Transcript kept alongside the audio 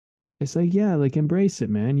It's like, yeah, like embrace it,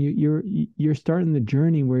 man. You're starting the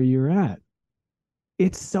journey where you're at.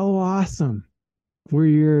 It's so awesome where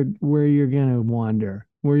you're gonna wander,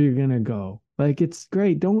 where you're gonna go. Like it's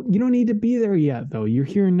great. You don't need to be there yet though. You're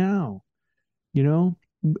here now, you know?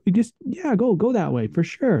 You just yeah, go that way for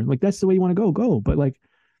sure. Like that's the way you want to go. But like,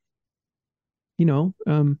 you know,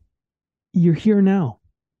 you're here now.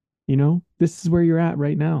 You know, this is where you're at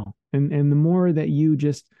right now. And the more that you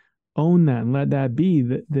just own that and let that be,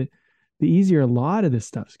 the easier a lot of this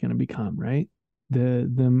stuff's gonna become, right?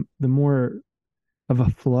 The more of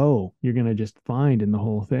a flow you're gonna just find in the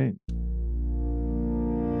whole thing.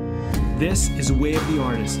 This is Way of the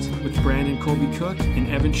Artist with Brandon Colby Cook and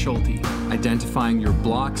Evan Schulte, identifying your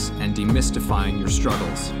blocks and demystifying your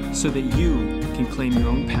struggles so that you can claim your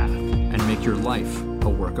own path and make your life a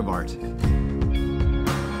work of art.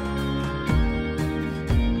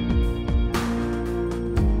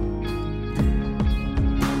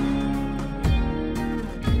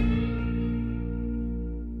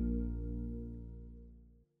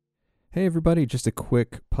 Hey everybody, just a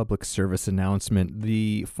quick public service announcement.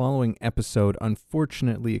 The following episode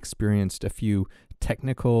unfortunately experienced a few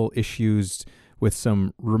technical issues with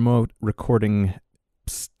some remote recording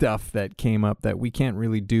stuff that came up that we can't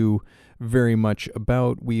really do very much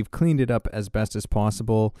about. We've cleaned it up as best as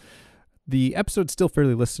possible. The episode's still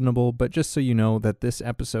fairly listenable, but just so you know that this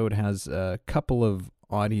episode has a couple of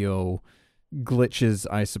audio glitches,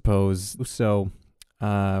 I suppose. So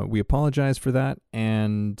we apologize for that,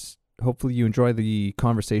 and hopefully you enjoy the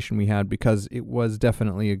conversation we had because it was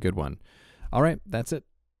definitely a good one. All right, that's it.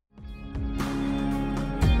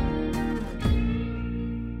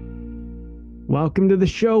 Welcome to the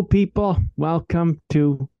show, people. Welcome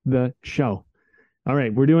to the show. All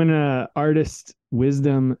right, we're doing a artist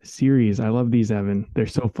wisdom series. I love these, Evan. They're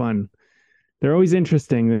so fun. They're always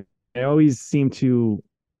interesting. They always seem to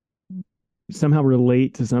somehow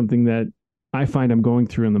relate to something that I find I'm going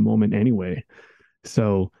through in the moment anyway.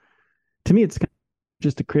 So to me, it's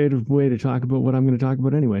just a creative way to talk about what I'm going to talk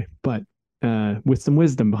about anyway, but with some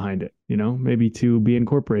wisdom behind it, you know, maybe to be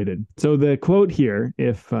incorporated. So the quote here,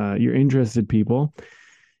 if you're interested, people,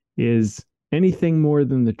 is anything more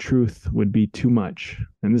than the truth would be too much.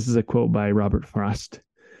 And this is a quote by Robert Frost.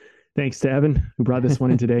 Thanks to Evan, who brought this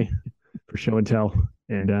one in today for show and tell.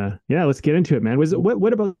 And yeah, let's get into it, man.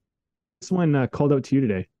 What about this one called out to you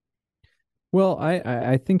today? Well,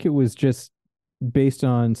 I think it was just based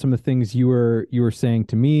on some of the things you were saying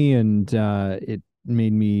to me, and it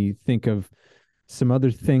made me think of some other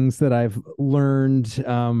things that I've learned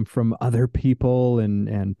from other people,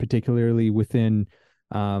 and particularly within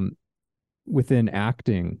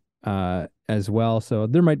acting as well. So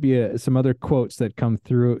there might be some other quotes that come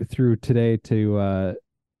through today to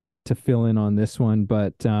fill in on this one,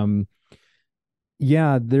 but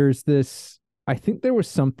yeah, there's this. I think there was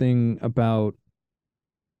something about.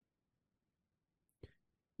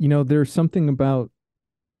 There's something about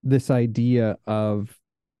this idea of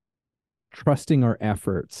trusting our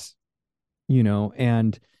efforts,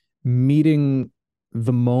 and meeting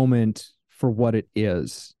the moment for what it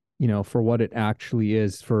is, for what it actually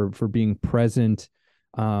is, for being present.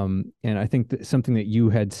 And I think that something that you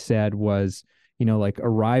had said was, like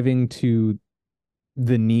arriving to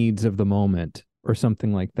the needs of the moment or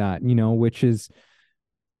something like that, which is,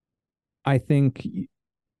 I think,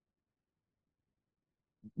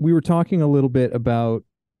 we were talking a little bit about,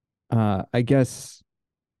 I guess,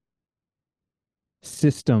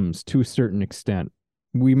 systems to a certain extent.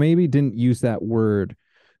 We maybe didn't use that word,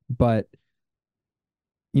 but,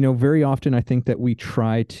 very often I think that we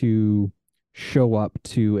try to show up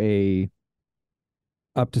to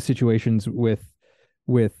situations with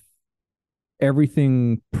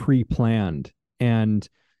everything pre-planned. And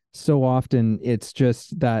so often it's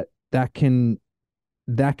just that can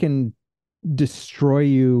destroy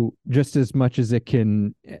you just as much as it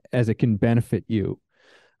can benefit you,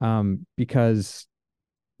 because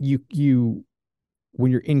you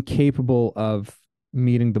when you're incapable of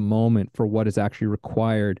meeting the moment for what is actually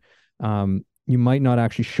required, you might not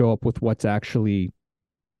actually show up with what's actually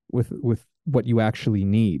with what you actually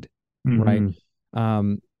need. Mm-hmm.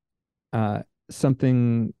 Right.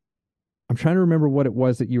 Something, I'm trying to remember what it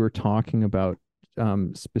was that you were talking about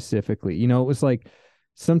specifically. It was like,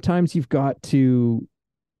 sometimes you've got to,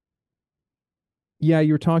 yeah,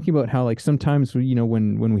 you were talking about how, like, sometimes,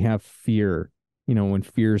 when we have fear, when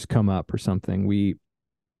fears come up or something, we,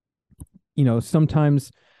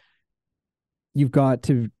 sometimes you've got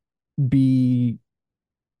to be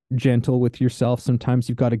gentle with yourself. Sometimes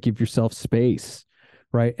you've got to give yourself space,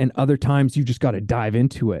 right? And other times you just got to dive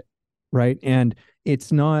into it, right? And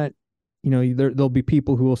it's not there'll be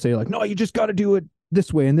people who will say like, no, you just got to do it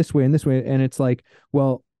this way and this way and this way. And it's like,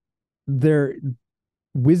 well,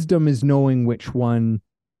 wisdom is knowing which one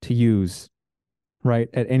to use, right,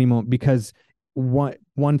 at any moment, because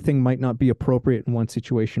one thing might not be appropriate in one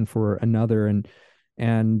situation for another.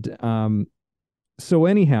 And so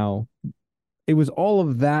anyhow, it was all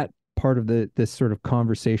of that part of this sort of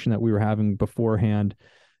conversation that we were having beforehand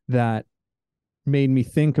that made me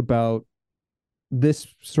think about this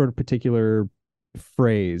sort of particular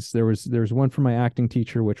phrase. There's one from my acting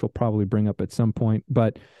teacher, which we'll probably bring up at some point,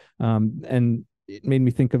 but and it made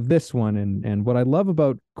me think of this one. And what I love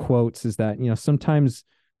about quotes is that, sometimes,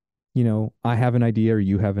 I have an idea, or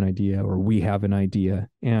you have an idea, or we have an idea,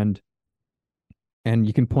 and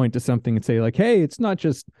you can point to something and say like, hey, it's not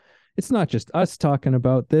just us talking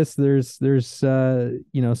about this. There's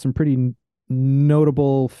some pretty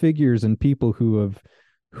notable figures and people who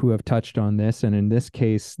have touched on this. And in this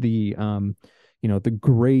case, the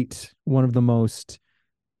great,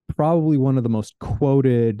 probably one of the most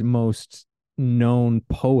quoted, most known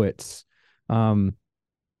poets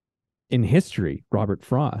in history, Robert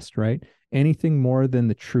Frost, right? Anything more than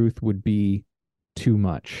the truth would be too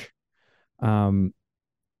much. And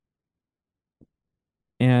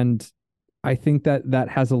I think that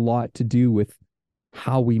has a lot to do with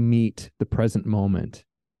how we meet the present moment,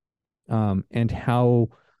 and how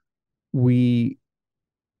the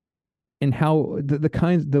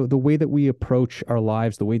way that we approach our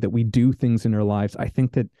lives, the way that we do things in our lives. I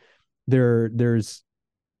think that there's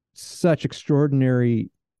such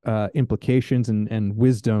extraordinary implications and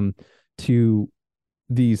wisdom to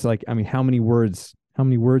these. Like, I mean, how many words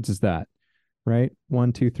is that? Right?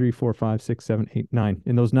 1, 2, 3, 4, 5, 6, 7, 8, 9.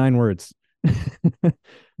 In those 9 words,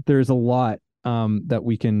 there's a lot that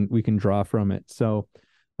we can draw from it. So,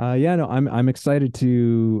 I'm excited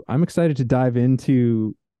to dive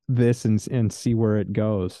into this and see where it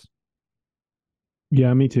goes.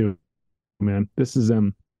 Yeah, me too, man. This is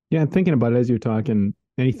I'm thinking about it as you're talking.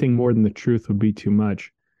 Anything more than the truth would be too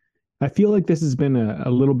much. I feel like this has been a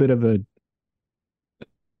little bit of a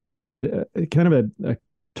kind of a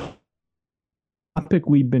topic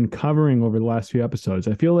we've been covering over the last few episodes.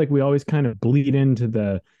 I feel like we always kind of bleed into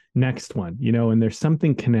the next one, and there's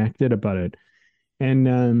something connected about it. And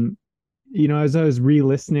as I was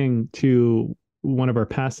re-listening to one of our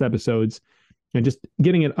past episodes and just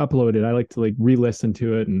getting it uploaded, I like to like re-listen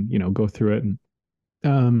to it and go through it.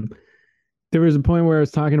 And there was a point where I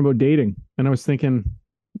was talking about dating, and I was thinking,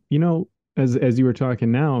 as you were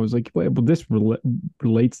talking now, I was like, well, this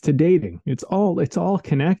relates to dating. It's all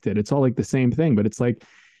connected. It's all like the same thing, but it's like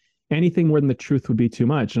anything more than the truth would be too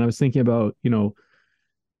much. And I was thinking about,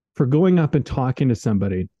 for going up and talking to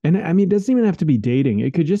somebody, and I mean, it doesn't even have to be dating.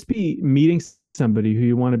 It could just be meeting somebody who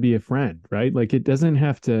you want to be a friend, right? Like, it doesn't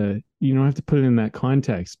have to, you don't have to put it in that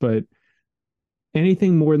context, but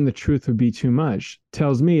anything more than the truth would be too much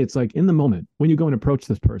tells me it's like in the moment when you go and approach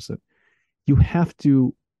this person, you have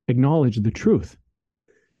to acknowledge the truth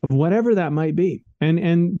of whatever that might be.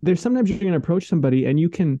 And there's sometimes you're going to approach somebody and you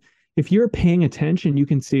can, if you're paying attention, you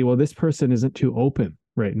can see, well, this person isn't too open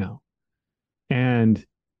right now. And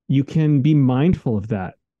you can be mindful of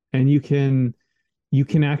that. And you can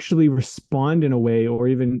actually respond in a way, or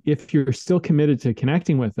even if you're still committed to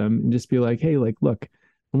connecting with them, and just be like, hey, like, look,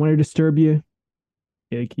 I want to disturb you,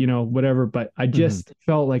 like, whatever, but I just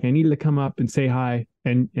felt like I needed to come up and say hi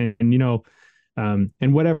and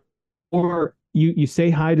whatever. Or you say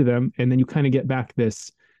hi to them and then you kind of get back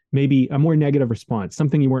this, maybe a more negative response,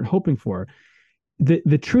 something you weren't hoping for.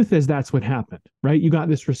 The truth is that's what happened, right? You got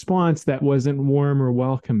this response that wasn't warm or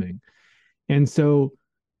welcoming. And so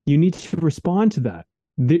you need to respond to that.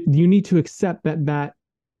 You need to accept that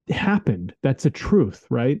happened. That's a truth,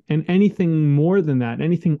 right? And anything more than that,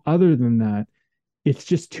 anything other than that, it's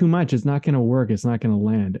just too much. It's not going to work. It's not going to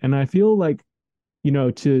land. And I feel like,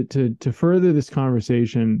 to further this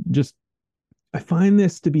conversation, just I find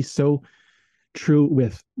this to be so true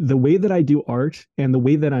with the way that I do art and the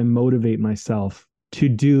way that I motivate myself to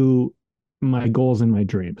do my goals and my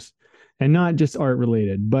dreams, and not just art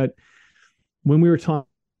related. But when we were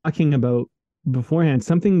talking about beforehand,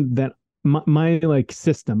 something that my like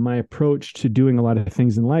system, my approach to doing a lot of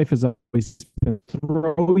things in life is always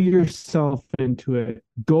throw yourself into it,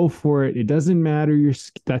 go for it. It doesn't matter.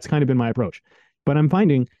 That's kind of been my approach, but I'm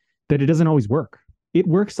finding that it doesn't always work. It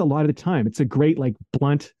works a lot of the time. It's a great, like,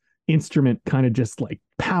 blunt instrument, kind of just like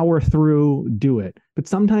power through, do it. But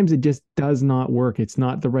sometimes it just does not work. It's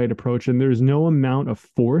not the right approach. And there's no amount of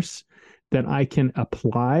force that I can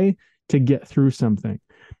apply to get through something.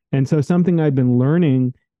 And so something I've been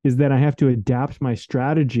learning is that I have to adapt my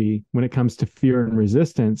strategy when it comes to fear and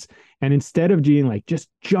resistance. And instead of being like, just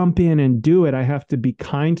jump in and do it, I have to be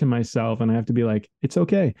kind to myself and I have to be like, it's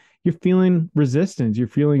okay. You're feeling resistance. You're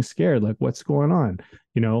feeling scared. Like, what's going on?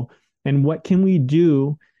 You know, and what can we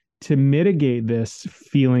do to mitigate this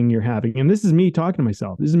feeling you're having? And this is me talking to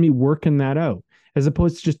myself. This is me working that out, as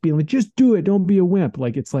opposed to just being like, just do it. Don't be a wimp.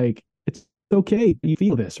 Like, it's okay. You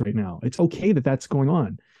feel this right now. It's okay that that's going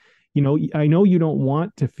on. You know, I know you don't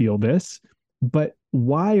want to feel this, but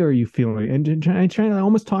why are you feeling it? And trying to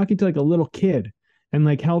almost talking to like a little kid and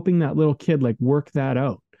like helping that little kid like work that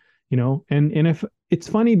out, you know? And if it's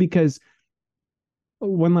funny because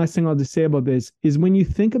one last thing I'll just say about this is when you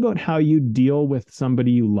think about how you deal with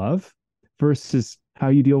somebody you love versus how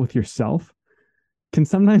you deal with yourself can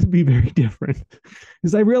sometimes be very different.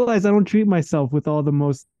 Because I realize I don't treat myself with all the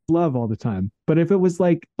most love all the time. But if it was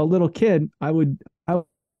like a little kid, I would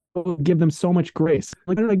give them so much grace.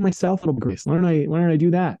 Like, why don't I give myself a little grace? Why don't I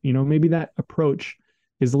do that? You know, maybe that approach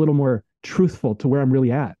is a little more truthful to where I'm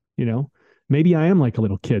really at, you know? Maybe I am like a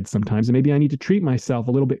little kid sometimes, and maybe I need to treat myself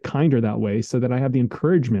a little bit kinder that way so that I have the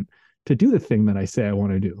encouragement to do the thing that I say I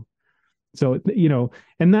want to do. So, you know,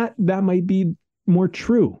 and that might be more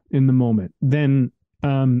true in the moment than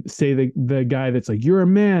say the guy that's like, you're a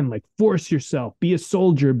man, like force yourself, be a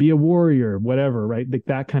soldier, be a warrior, whatever, right? Like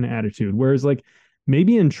that kind of attitude. Whereas like,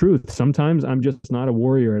 maybe in truth, sometimes I'm just not a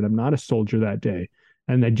warrior and I'm not a soldier that day.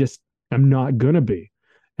 And I'm not going to be.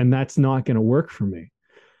 And that's not going to work for me.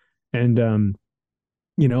 And,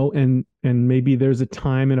 you know, and maybe there's a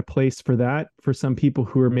time and a place for that for some people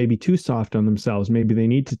who are maybe too soft on themselves. Maybe they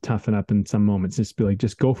need to toughen up in some moments, just be like,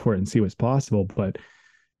 just go for it and see what's possible. But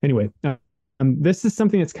anyway, this is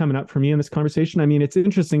something that's coming up for me in this conversation. I mean, it's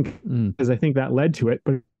interesting because I think that led to it,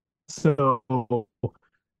 but so all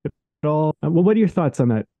well, what are your thoughts on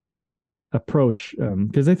that approach?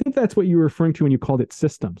 Because I think that's what you were referring to when you called it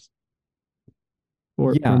systems.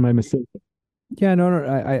 Or am I mistaken? Yeah, no,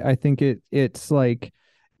 I think it's like,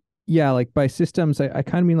 yeah, like by systems, I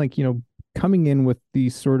kind of mean like, you know, coming in with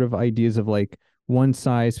these sort of ideas of like one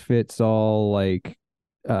size fits all, like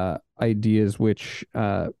ideas, which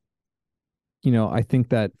you know, I think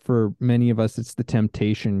that for many of us, it's the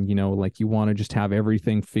temptation, you know, like you want to just have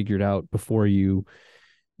everything figured out before you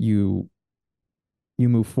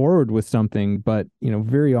move forward with something. But you know,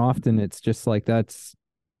 very often it's just like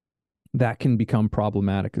that can become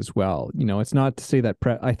problematic as well. You know, it's not to say that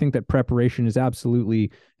I think that preparation is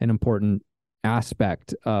absolutely an important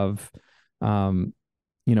aspect of you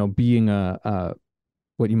know, being a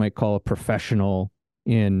what you might call a professional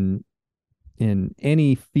in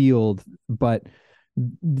any field. But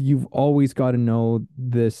you've always got to know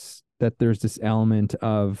this, that there's this element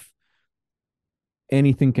of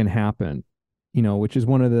anything can happen, you know, which is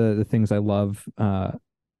one of the things I love.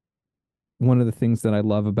 One of the things that I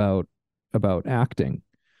love about acting,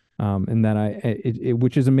 and that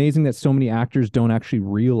which is amazing that so many actors don't actually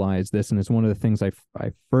realize this. And it's one of the things I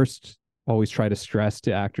first always try to stress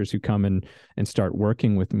to actors who come and start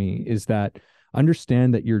working with me is that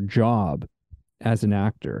understand that your job as an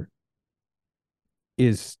actor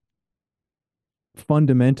is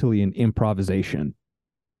fundamentally an improvisation.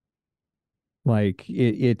 Like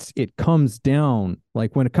it comes down,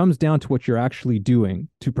 like when it comes down to what you're actually doing,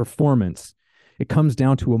 to performance, it comes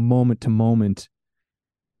down to a moment to moment,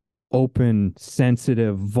 open,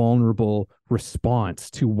 sensitive, vulnerable response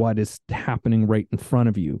to what is happening right in front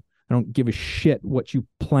of you. I don't give a shit what you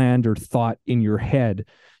planned or thought in your head,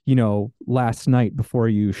 you know, last night before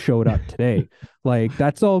you showed up today. Like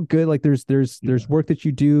that's all good. Like there's work that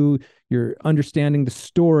you do. You're understanding the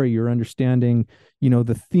story. You're understanding, you know,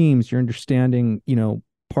 the themes. You're understanding, you know,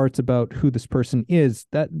 parts about who this person is.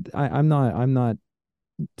 That I'm not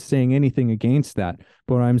saying anything against that.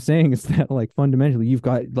 But what I'm saying is that like fundamentally, you've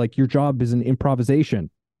got like your job is an improvisation.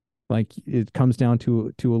 Like it comes down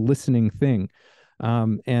to a listening thing.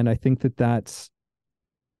 And I think that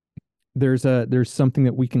there's something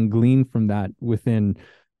that we can glean from that within,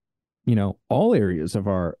 you know, all areas of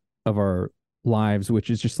our lives,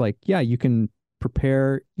 which is just like, yeah, you can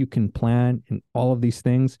prepare, you can plan and all of these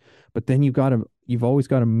things, but then you've always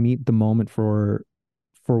got to meet the moment for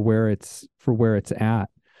where it's at.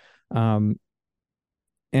 And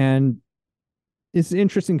it's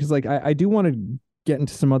interesting because like I do want to get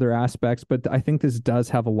into some other aspects, but I think this does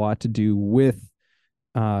have a lot to do with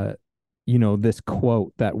you know, this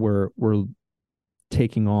quote that we're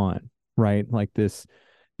taking on, right? Like this,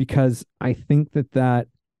 because I think that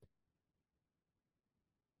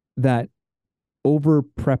over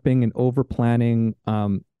prepping and over planning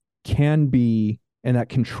can be, and that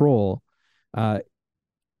control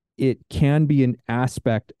it can be an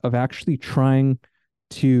aspect of actually trying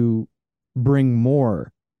to bring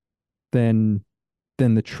more than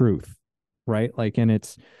the truth, right? Like, and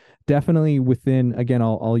it's definitely within, again,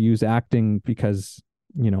 I'll use acting because,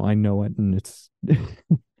 I know it, and it's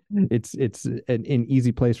it's an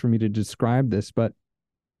easy place for me to describe this, but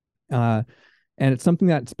and it's something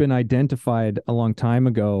that's been identified a long time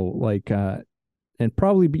ago, like and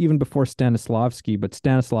probably even before Stanislavski, but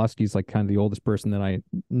Stanislavski is like kind of the oldest person that I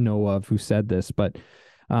know of who said this, but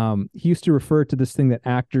he used to refer to this thing that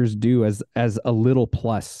actors do as a little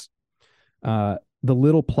plus, the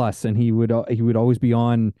little plus, and he would always be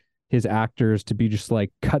on his actors to be just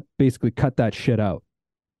like, basically cut that shit out,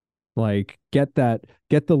 like get the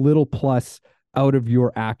little plus out of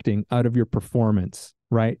your acting, out of your performance,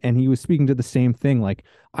 right? And he was speaking to the same thing, like,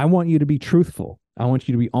 I want you to be truthful, I want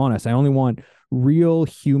you to be honest, I only want real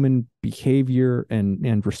human behavior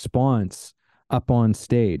and response up on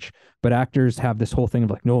stage. But actors have this whole thing of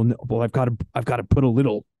like, no, well, I've got to put a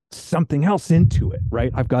little something else into it,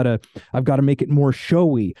 right? I've got to make it more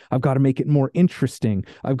showy, I've got to make it more interesting,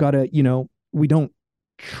 I've got to, we don't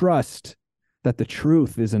trust that the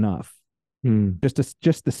truth is enough.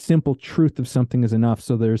 Just the simple truth of something is enough.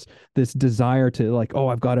 So there's this desire to like, oh,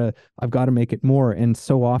 I've got to make it more, and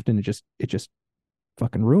so often it just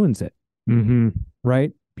fucking ruins it.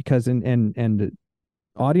 Right? Because and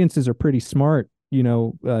audiences are pretty smart,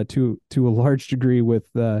 to a large degree with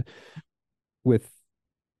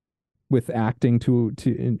acting to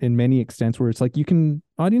in many extents, where it's like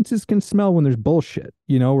audiences can smell when there's bullshit,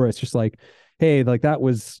 where it's just like, hey, like that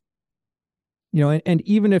was, and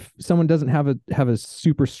even if someone doesn't have a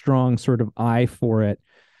super strong sort of eye for it,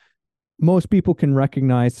 most people can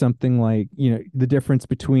recognize something like, the difference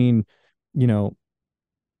between,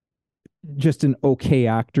 just an okay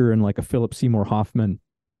actor and like a Philip Seymour Hoffman,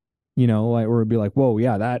 like, or it'd be like, whoa,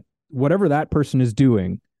 yeah, that whatever that person is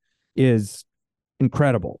doing is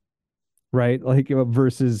incredible, right? Like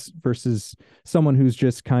versus someone who's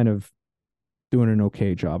just kind of doing an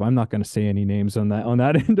okay job. I'm not going to say any names on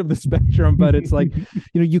that end of the spectrum, but it's like,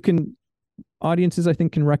 audiences, I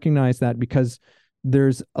think, can recognize that because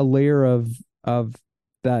there's a layer of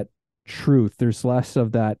that truth. There's less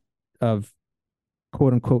of that, of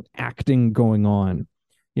quote unquote acting going on,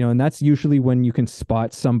 and that's usually when you can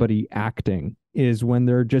spot somebody acting, is when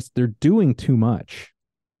they're doing too much,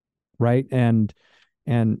 right? And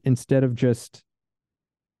instead of just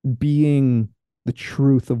being the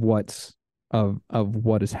truth of what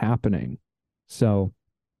is happening. So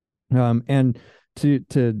and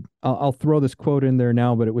I'll throw this quote in there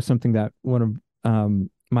now, but it was something that one of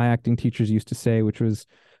my acting teachers used to say, which was,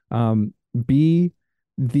 be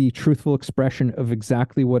the truthful expression of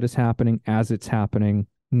exactly what is happening as it's happening,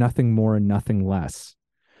 nothing more and nothing less.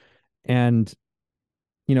 And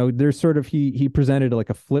there's sort of, he presented like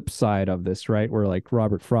a flip side of this, right, where like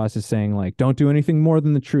Robert Frost is saying like, don't do anything more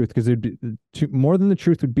than the truth, because more than the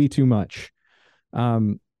truth would be too much.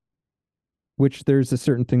 Which there's a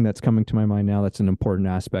certain thing that's coming to my mind now that's an important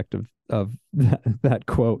aspect of that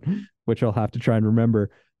quote, which I'll have to try and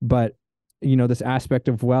remember. But this aspect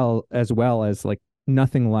of as well as like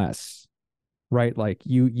nothing less, right? Like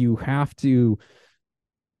you have to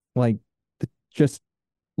like just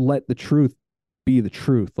let the truth be the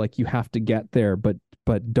truth. Like you have to get there, but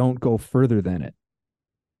don't go further than it.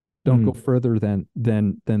 Don't go further than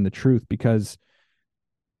the truth, because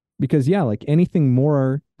yeah, like anything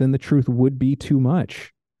more than the truth would be too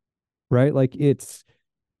much, right? Like it's,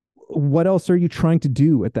 what else are you trying to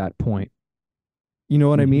do at that point? You know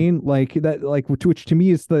what I mean? Like that, like, which to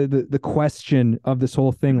me is the question of this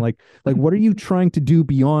whole thing. Like what are you trying to do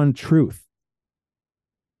beyond truth?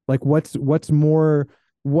 Like what's more,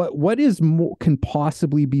 what is more, can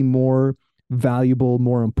possibly be more valuable,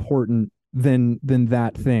 more important than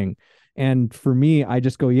that thing? And for me, I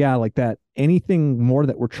just go, yeah, like that, anything more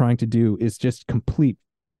that we're trying to do is just complete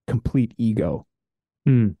ego.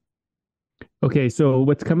 Okay, so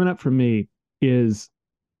what's coming up for me is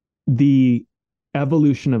the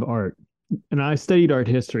evolution of art. And I studied art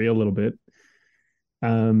history a little bit.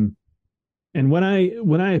 And what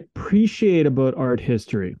I appreciate about art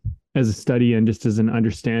history as a study and just as an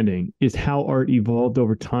understanding is how art evolved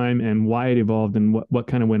over time and why it evolved and what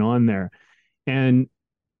kind of went on there. And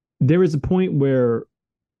there was a point where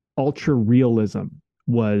ultra realism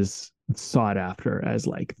was sought after as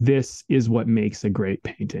like, this is what makes a great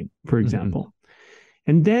painting, for example.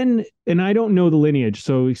 And then, and I don't know the lineage,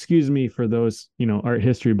 so excuse me for those, art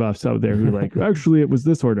history buffs out there who are like, actually, it was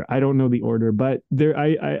this order. I don't know the order, but there,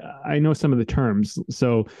 I know some of the terms.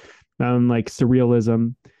 So, like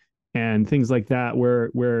surrealism and things like that,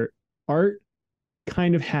 where art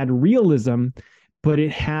kind of had realism, but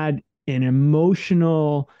it had an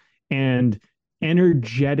emotional and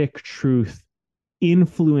energetic truth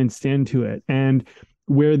influenced into it, and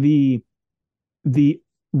where the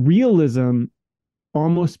realism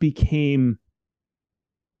almost became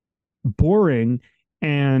boring,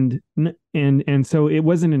 and so it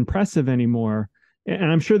wasn't impressive anymore.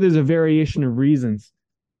 And I'm sure there's a variation of reasons,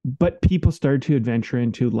 but people started to adventure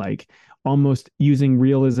into like almost using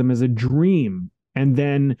realism as a dream. And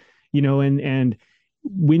then, and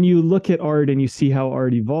when you look at art and you see how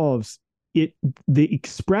art evolves, the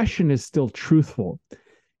expression is still truthful.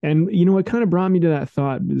 And what kind of brought me to that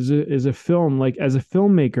thought is a film, like as a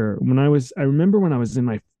filmmaker, I remember when I was in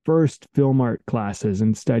my first film art classes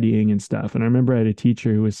and studying and stuff. And I remember I had a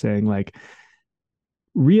teacher who was saying like,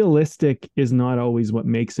 realistic is not always what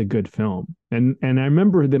makes a good film. And I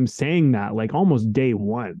remember them saying that like almost day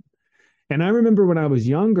one. And I remember when I was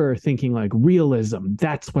younger thinking like, realism,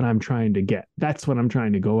 that's what I'm trying to get. That's what I'm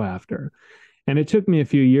trying to go after. And it took me a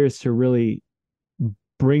few years to really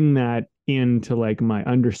bring that into like my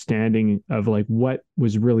understanding of like what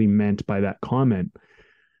was really meant by that comment.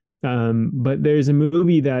 But there's a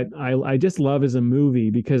movie that I just love as a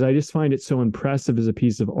movie because I just find it so impressive as a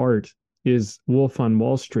piece of art, is Wolf on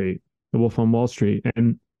Wall Street, The Wolf on Wall Street.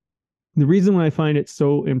 And the reason why I find it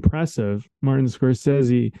so impressive, Martin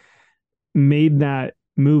Scorsese made that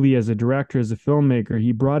movie as a director, as a filmmaker.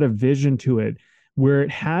 He brought a vision to it where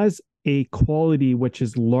it has a quality which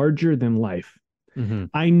is larger than life. Mm-hmm.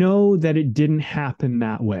 I know that it didn't happen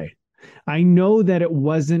that way. I know that it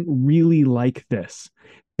wasn't really like this,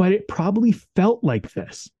 but it probably felt like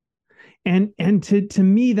this. And to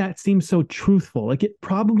me, that seems so truthful. Like it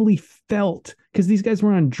probably felt, because these guys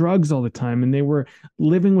were on drugs all the time and they were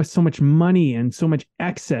living with so much money and so much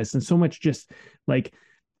excess and so much just like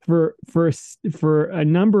for a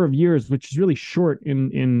number of years, which is really short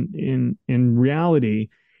in reality,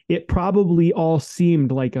 it probably all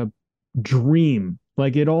seemed like a dream.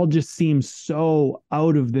 Like it all just seems so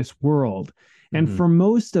out of this world. And for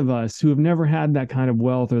most of us who have never had that kind of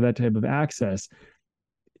wealth or that type of access,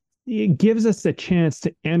 it gives us a chance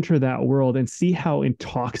to enter that world and see how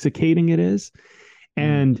intoxicating it is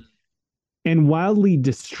and wildly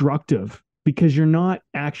destructive, because you're not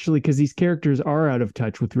actually, because these characters are out of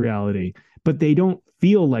touch with reality, but they don't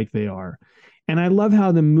feel like they are. And I love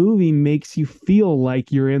how the movie makes you feel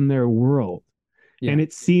like you're in their world. Yeah. And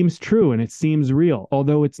it seems true and it seems real,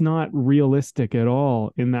 although it's not realistic at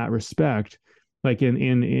all in that respect. Like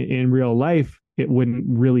in real life, it wouldn't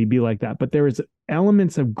really be like that. But there is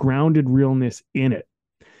elements of grounded realness in it.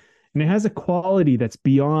 And it has a quality that's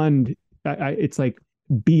beyond, it's like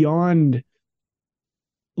beyond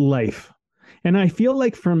life. And I feel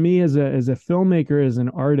like for me as a filmmaker, as an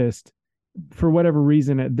artist, for whatever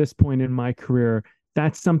reason, at this point in my career,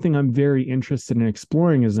 that's something I'm very interested in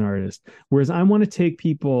exploring as an artist. Whereas I want to take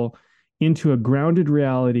people into a grounded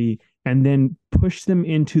reality and then push them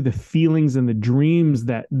into the feelings and the dreams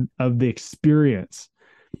that of the experience.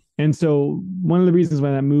 And so one of the reasons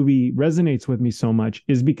why that movie resonates with me so much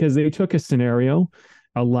is because they took a scenario,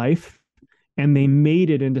 a life, and they made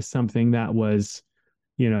it into something that was,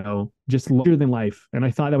 just larger than life. And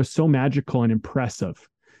I thought that was so magical and impressive.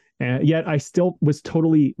 And yet I still was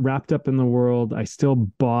totally wrapped up in the world. I still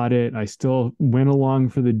bought it. I still went along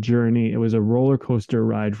for the journey. It was a roller coaster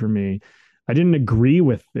ride for me. I didn't agree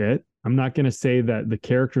with it. I'm not going to say that the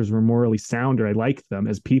characters were morally sound or I liked them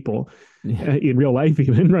as people in real life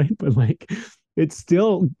even, right? But like, it's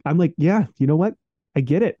still, I'm like, yeah, you know what? I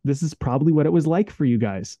get it. This is probably what it was like for you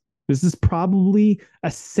guys. This is probably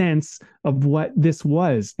a sense of what this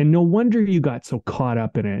was. And no wonder you got so caught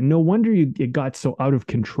up in it. And no wonder it got so out of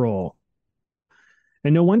control.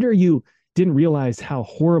 And no wonder you didn't realize how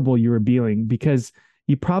horrible you were being, because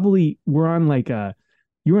you probably were on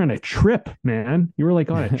you were on a trip, man. You were like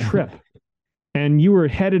on a trip and you were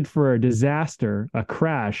headed for a disaster, a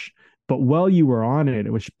crash. But while you were on it,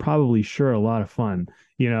 it was probably sure a lot of fun,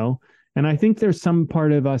 And I think there's some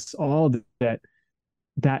part of us all that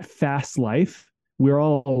fast life we're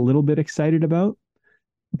all a little bit excited about.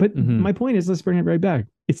 But my point is, let's bring it right back.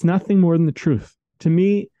 It's nothing more than the truth. To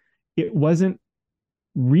me, it wasn't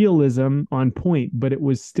realism on point, but it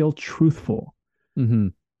was still truthful.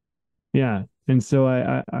 Yeah. And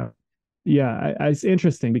so it's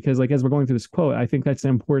interesting because as we're going through this quote, I think that's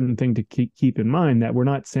an important thing to keep in mind, that we're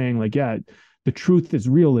not saying the truth is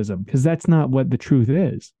realism, because that's not what the truth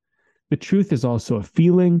is. The truth is also a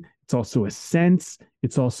feeling. It's also a sense.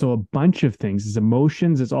 It's also a bunch of things. It's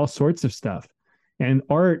emotions. It's all sorts of stuff. And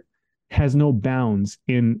art has no bounds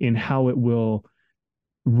in how it will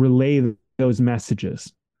relay those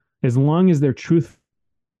messages. As long as they're truthful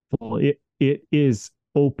it is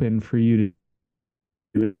open for you to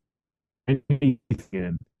do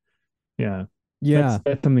anything. Yeah. Yeah.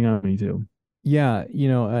 That's something on me too. Yeah.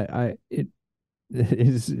 It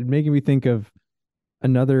is making me think of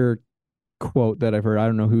another quote that I've heard. I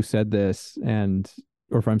don't know who said this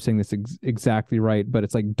or if I'm saying this exactly right, but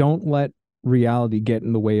it's like, don't let reality get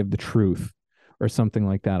in the way of the truth or something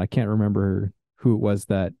like that. I can't remember who it was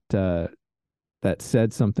that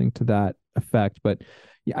said something to that effect, but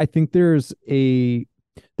yeah, I think there's a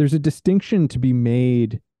distinction to be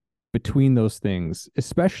made between those things,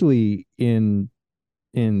 especially in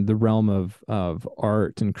the realm of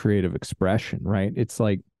art and creative expression, right? It's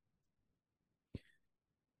like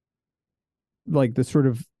the sort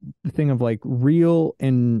of the thing of like real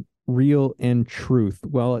and truth.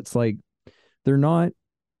 Well, it's like they're not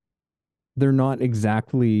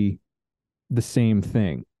exactly the same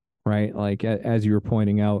thing, right? Like as you were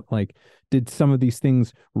pointing out, like did some of these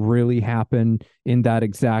things really happen in that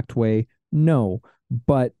exact way? No,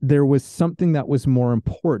 but there was something that was more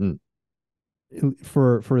important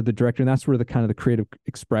for the director, and that's where the kind of the creative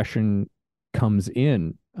expression comes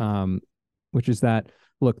in, which is that,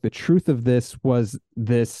 look, the truth of this was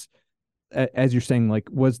this, as you're saying, like,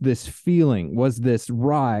 was this feeling, was this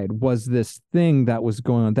ride, was this thing that was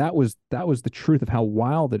going on, that was the truth of how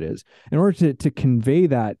wild it is. In order to convey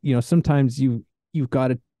that, sometimes you've got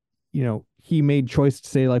to, he made choice to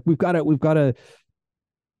say, like, we've got to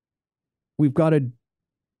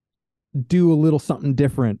do a little something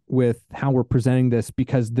different with how we're presenting this,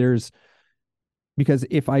 because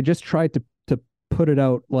if I just tried to put it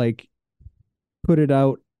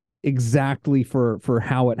out exactly for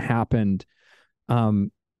how it happened, it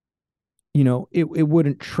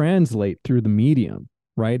wouldn't translate through the medium,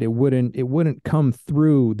 right? It wouldn't come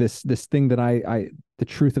through this thing that the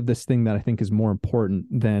truth of this thing that I think is more important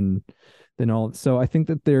than all. So I think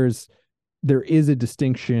that there is a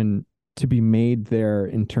distinction to be made there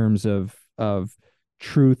in terms of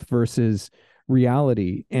truth versus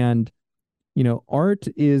reality. And art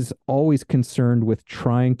is always concerned with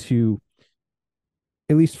trying to,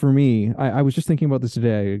 at least for me, I was just thinking about this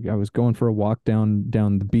today. I was going for a walk down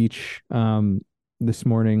the beach this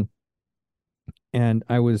morning, and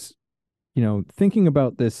I was thinking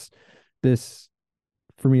about this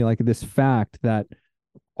for me, like this fact that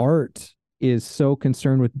art is so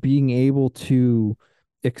concerned with being able to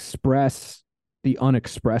express the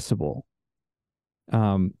unexpressible,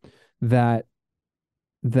 that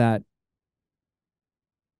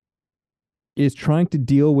is trying to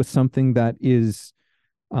deal with something that is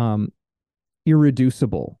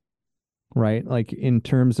irreducible, right? Like, in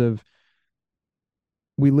terms of,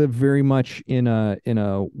 we live very much in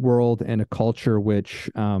a world and a culture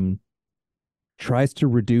which tries to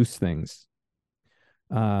reduce things,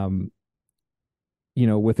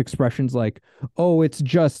 with expressions like, oh, it's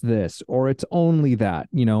just this, or it's only that,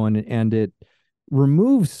 and it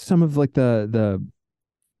removes some of like the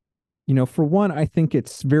for one, I think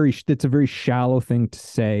it's a very shallow thing to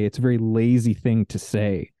say. It's a very lazy thing to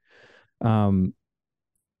say. It's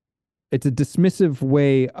a dismissive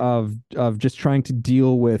way of just trying to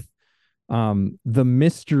deal with the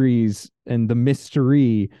mysteries and the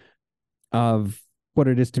mystery of what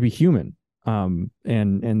it is to be human, and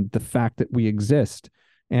the fact that we exist.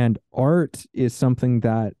 And art is something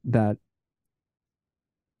that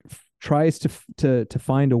tries to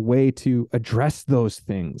find a way to address those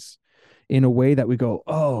things in a way that we go,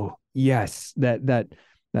 oh yes, that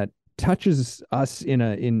touches us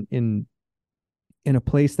in a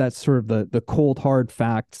place that's sort of the cold hard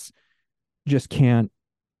facts just can't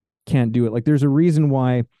do it. Like, there's a reason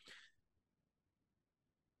why,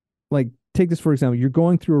 like, take this for example, you're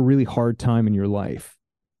going through a really hard time in your life,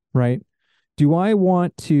 right? Do I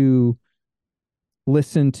want to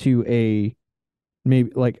listen to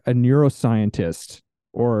maybe like a neuroscientist,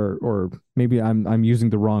 or maybe I'm using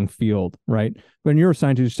the wrong field, right? But a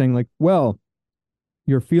neuroscientist is saying, like, well,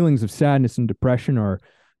 your feelings of sadness and depression are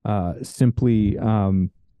simply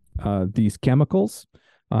these chemicals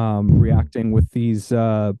reacting with these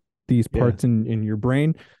parts in your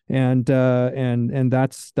brain, and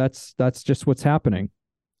that's just what's happening.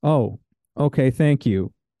 Oh, okay, thank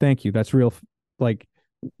you. That's real. Like,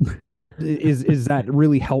 is that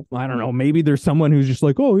really help? I don't know. Maybe there's someone who's just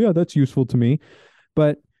like, oh yeah, that's useful to me.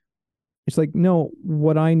 But it's like, no,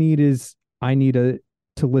 what I need is, to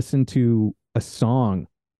listen to a song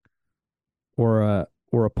or a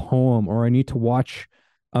poem, or I need to watch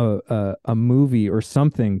a movie or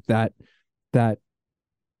something that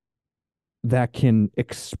can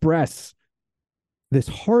express this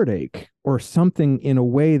heartache or something in a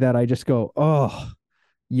way that I just go, oh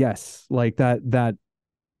yes, like that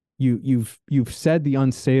you've said the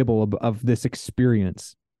unsayable of this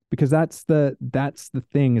experience, because that's the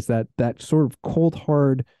thing, is that sort of cold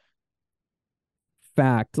hard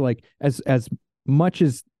fact. Like, as much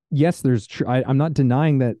as, yes, there's I'm not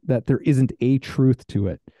denying that there isn't a truth to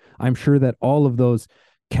it. I'm sure that all of those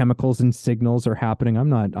chemicals and signals are happening.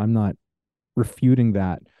 I'm not refuting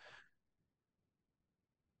that.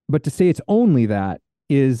 But to say it's only that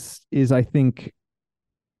is I think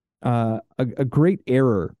a great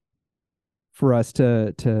error for us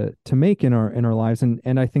to make in our lives,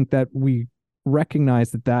 and I think that we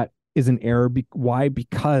recognize that is an error. Why?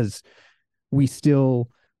 Because we still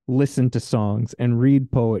listen to songs and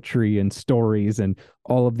read poetry and stories and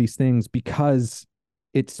all of these things, because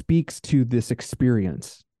it speaks to this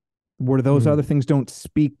experience, where those other things don't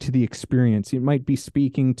speak to the experience. It might be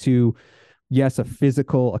speaking to, yes, a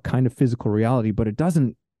kind of physical reality, but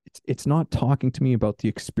it's not talking to me about the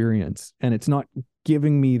experience, and it's not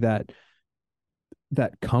giving me that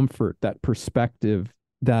comfort, that perspective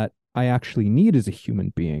that I actually need as a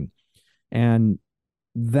human being. And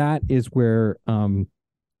that is where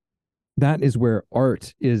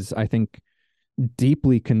art is, I think,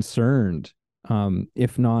 deeply concerned,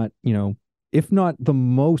 if not the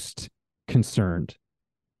most concerned.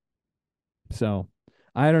 So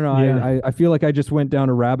I don't know. Yeah. I feel like I just went down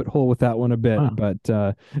a rabbit hole with that one a bit, but it's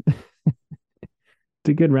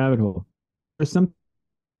a good rabbit hole. There's something,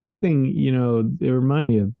 it reminded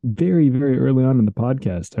me of very, very early on in the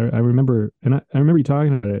podcast. I remember, and I remember you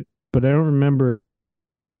talking about it, but I don't remember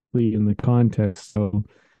in the context. So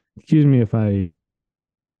excuse me if I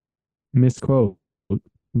misquote,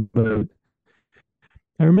 but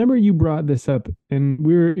I remember you brought this up, and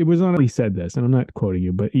it was on, he said this, and I'm not quoting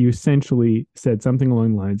you, but you essentially said something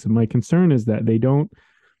along the lines of, my concern is that they don't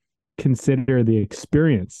consider the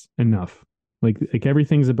experience enough. Like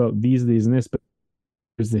everything's about these, and this, but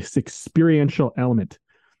there's this experiential element,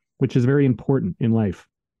 which is very important in life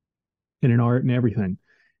and in art and everything.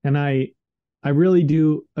 And I really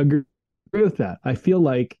do agree with that. I feel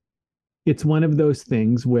like it's one of those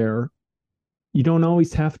things where you don't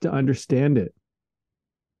always have to understand it.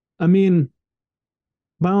 I mean,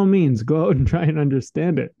 by all means, go out and try and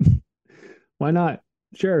understand it. Why not?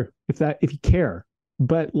 Sure, if you care.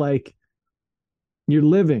 But like, you're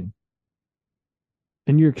living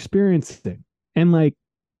and you're experiencing. And like,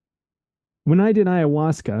 when I did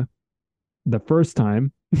ayahuasca the first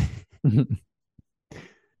time,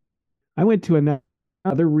 I went to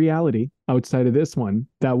another reality outside of this one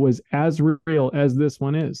that was as real as this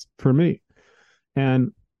one is for me.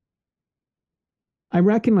 And I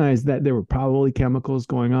recognized that there were probably chemicals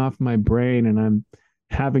going off in my brain, and I'm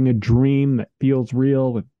having a dream that feels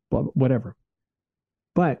real and blah, whatever.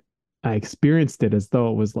 But I experienced it as though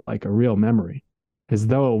it was like a real memory, as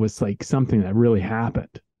though it was like something that really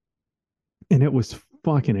happened. And it was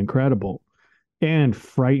fucking incredible and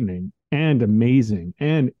frightening and amazing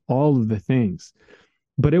and all of the things.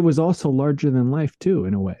 But it was also larger than life too,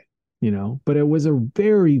 in a way, but it was a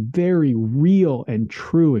very, very real and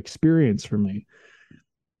true experience for me.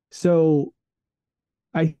 So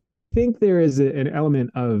I think there is an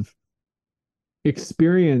element of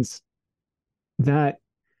experience that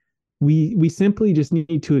we simply just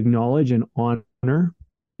need to acknowledge and honor.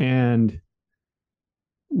 And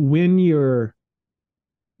when you're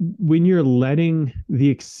letting the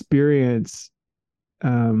experience, I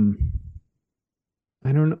don't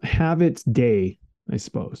know, have its day, I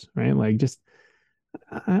suppose, right? Like, just,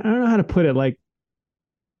 I don't know how to put it. Like,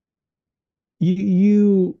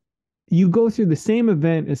 you go through the same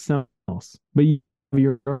event as someone else, but you have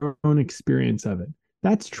your own experience of it.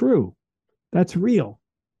 That's true. That's real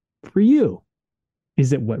for you.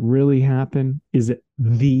 Is it what really happened? Is it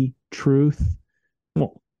the truth?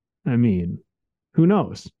 Well, I mean, who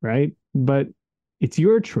knows, right? But it's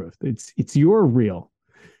your truth. It's your real.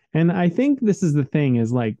 And I think this is the thing,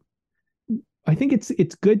 is like, I think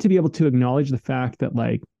it's good to be able to acknowledge the fact that,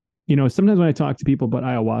 like, sometimes when I talk to people about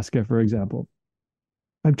ayahuasca, for example,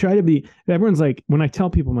 I've tried to be, everyone's like, when I tell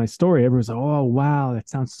people my story, everyone's like, oh, wow, that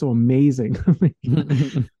sounds so amazing.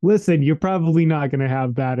 Listen, you're probably not going to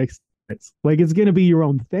have that experience. Like, it's going to be your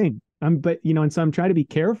own thing. But, and so I'm trying to be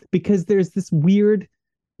careful, because there's this weird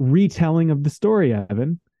retelling of the story,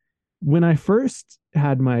 Evan. When I first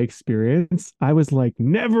had my experience, I was like,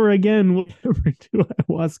 never again will I ever do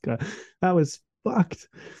ayahuasca. That was fucked.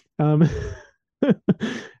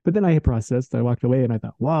 But then I processed, I walked away, and I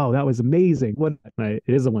thought, wow, that was amazing. It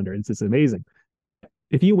is a wonder. It's just amazing.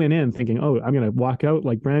 If you went in thinking, oh, I'm going to walk out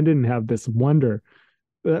like Brandon and have this wonder,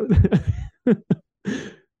 there's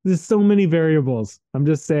so many variables. I'm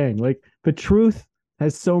just saying, like, the truth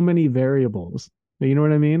has so many variables You know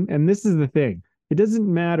what I mean? And this is the thing. It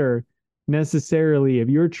doesn't matter necessarily if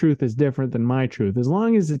your truth is different than my truth, as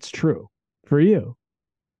long as it's true for you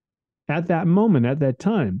at that moment, at that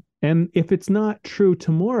time. And if it's not true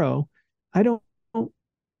tomorrow, I don't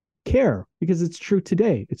care, because it's true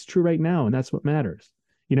today. It's true right now. And that's what matters.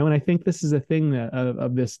 And I think this is a thing that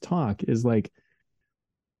of this talk is like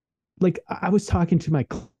I was talking to my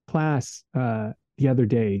class the other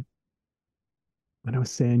day, and I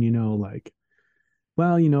was saying,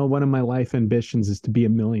 one of my life ambitions is to be a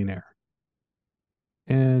millionaire.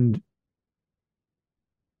 And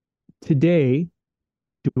today,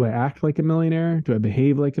 do I act like a millionaire? Do I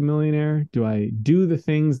behave like a millionaire? Do I do the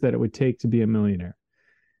things that it would take to be a millionaire?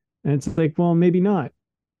 And it's like, well, maybe not.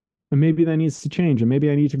 And maybe that needs to change. And maybe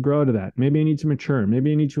I need to grow to that. Maybe I need to mature.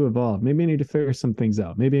 Maybe I need to evolve. Maybe I need to figure some things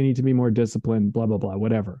out. Maybe I need to be more disciplined, blah, blah, blah,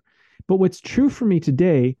 whatever. But what's true for me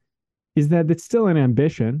today is that it's still an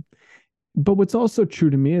ambition. But what's also true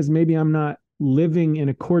to me is maybe I'm not living in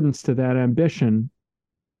accordance to that ambition.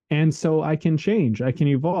 And so I can change, I can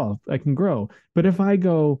evolve, I can grow. But if I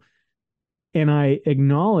go and I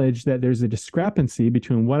acknowledge that there's a discrepancy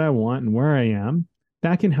between what I want and where I am,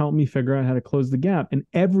 that can help me figure out how to close the gap. And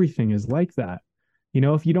everything is like that.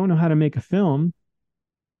 If you don't know how to make a film,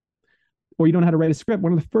 or you don't know how to write a script,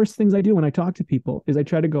 one of the first things I do when I talk to people is I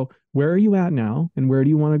try to go, where are you at now? And where do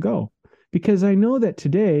you want to go? Because I know that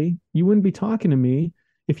today you wouldn't be talking to me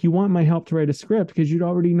if you want my help to write a script, because you'd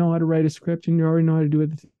already know how to write a script and you already know how to do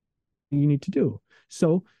it you need to do.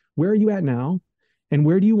 So where are you at now? And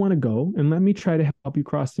where do you want to go? And let me try to help you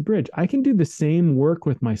cross the bridge. I can do the same work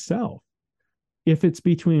with myself. If it's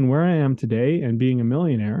between where I am today and being a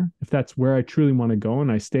millionaire, if that's where I truly want to go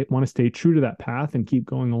and I want to stay true to that path and keep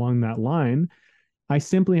going along that line, I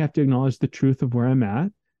simply have to acknowledge the truth of where I'm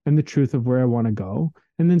at and the truth of where I want to go,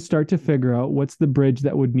 and then start to figure out what's the bridge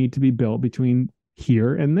that would need to be built between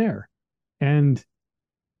here and there. And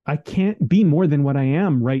I can't be more than what I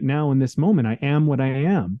am right now in this moment. I am what I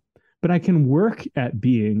am, but I can work at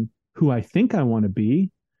being who I think I want to be.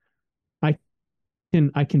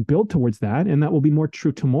 I can build towards that, and that will be more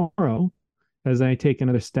true tomorrow as I take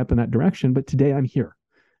another step in that direction. But today I'm here,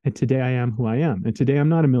 and today I am who I am, and today I'm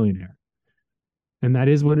not a millionaire, and that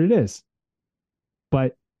is what it is.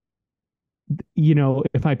 But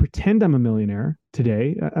if I pretend I'm a millionaire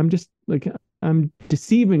today, I'm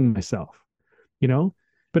deceiving myself,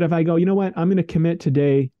 But if I go, you know what, I'm going to commit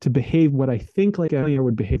today to behave what I think like a millionaire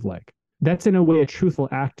would behave like. That's in a way a truthful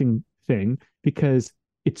acting thing, because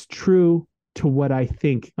it's true to what I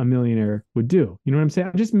think a millionaire would do. You know what I'm saying?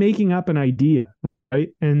 I'm just making up an idea, right?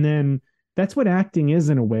 And then that's what acting is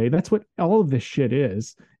in a way. That's what all of this shit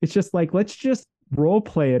is. It's just like, let's just role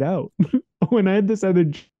play it out. When I had this other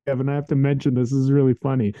job, and I have to mention this is really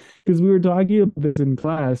funny, because we were talking about this in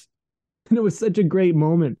class, and it was such a great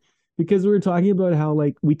moment, because we were talking about how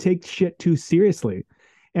we take shit too seriously.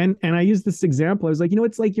 And I used this example. I was like,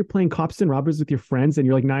 it's like you're playing cops and robbers with your friends, and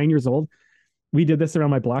you're like 9 years old. We did this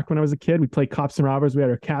around my block when I was a kid. We played cops and robbers. We had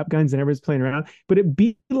our cap guns and everybody's playing around. But it'd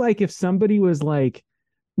be like if somebody was like,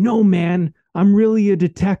 no, man, I'm really a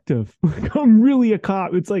detective. I'm really a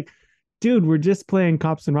cop. It's like, dude, we're just playing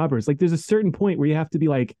cops and robbers. There's a certain point where you have to be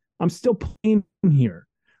like, I'm still playing here.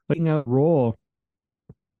 Playing a role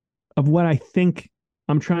of what I think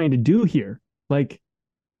I'm trying to do here.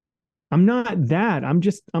 I'm not that. I'm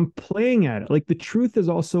playing at it. The truth is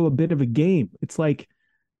also a bit of a game. It's like,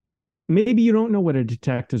 maybe you don't know what a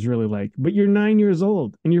detective is really like, but you're 9 years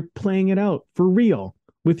old and you're playing it out for real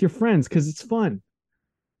with your friends because it's fun.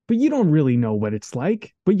 But you don't really know what it's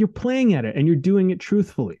like, but you're playing at it and you're doing it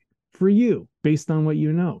truthfully for you based on what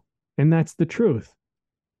you know. And that's the truth.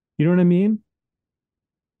 You know what I mean?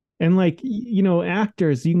 And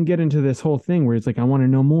actors, you can get into this whole thing where it's like, I want to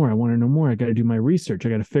know more. I want to know more. I got to do my research. I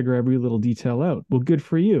got to figure every little detail out. Well, good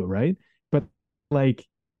for you, right? But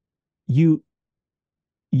you're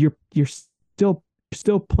still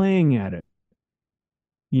playing at it.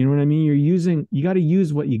 You know what I mean? You got to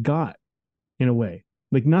use what you got in a way,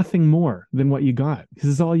 nothing more than what you got, because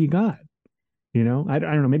it's all you got. I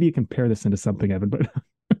don't know. Maybe you can pair this into something, Evan, but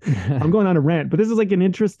I'm going on a rant, but this is an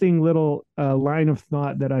interesting little line of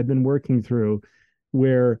thought that I've been working through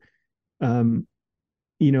where,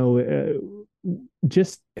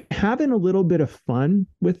 just having a little bit of fun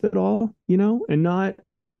with it all, and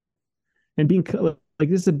being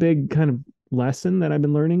this is a big kind of lesson that I've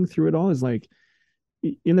been learning through it all, is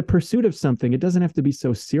in the pursuit of something, it doesn't have to be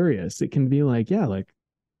so serious. It can be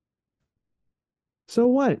so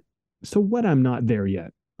what? So what? I'm not there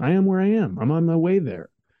yet. I am where I am. I'm on my way there.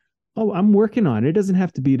 Oh, I'm working on it. It doesn't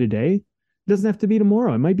have to be today. It doesn't have to be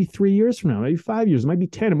tomorrow. It might be 3 years from now. It might be 5 years. It might be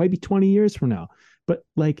 10. It might be 20 years from now. but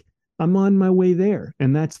like I'm on my way there,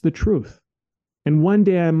 and that's the truth. And one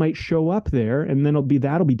day I might show up there, and then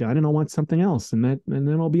that'll be done, and I'll want something else, and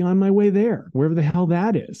then I'll be on my way there, wherever the hell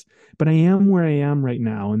that is. But I am where I am right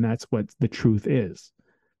now, and that's what the truth is,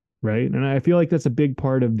 right? And I feel like that's a big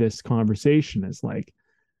part of this conversation is like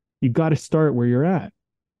you got to start where you're at.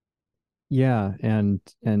 Yeah, and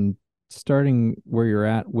starting where you're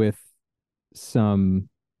at with some,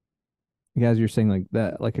 as you're saying, like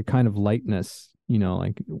that, like a kind of lightness,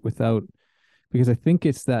 like without, because I think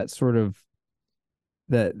it's that sort of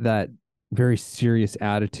that very serious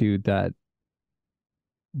attitude that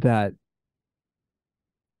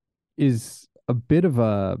is a bit of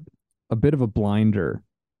a blinder,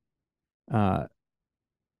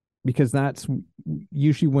 because that's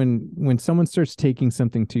usually when someone starts taking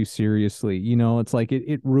something too seriously, it's like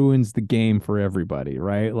it ruins the game for everybody,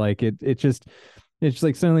 right? Like it's just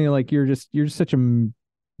suddenly like you're just such a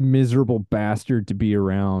miserable bastard to be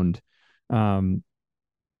around,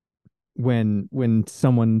 when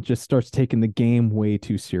someone just starts taking the game way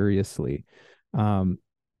too seriously. And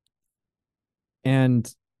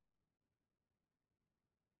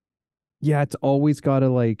yeah, it's always got to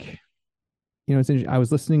like, it's interesting. I was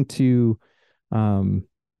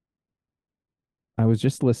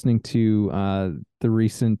just listening to the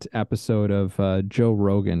recent episode of Joe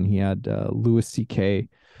Rogan. He had Louis C.K.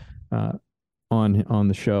 On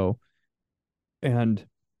the show, and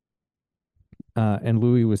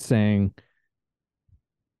Louis was saying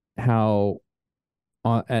how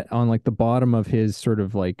on like the bottom of his sort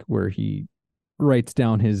of like where he writes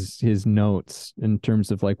down his notes in terms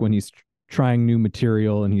of like when he's trying new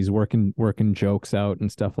material and he's working jokes out and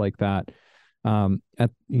stuff like that.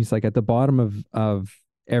 He's like at the bottom of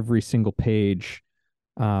every single page,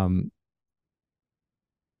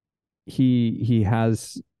 he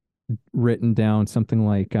has written down something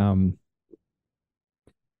like,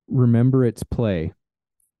 remember it's play,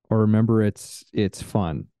 or remember it's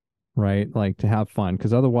fun, right? Like to have fun,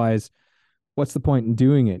 because otherwise what's the point in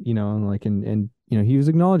doing it? And like, and he was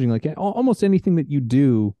acknowledging like almost anything that you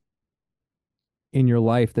do in your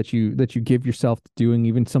life that you give yourself to doing,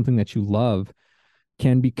 even something that you love,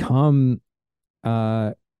 can become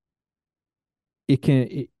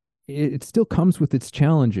it still comes with its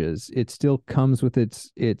challenges. It still comes with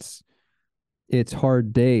its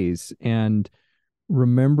hard days, and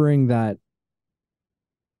remembering that,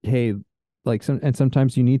 hey, like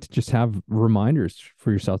sometimes you need to just have reminders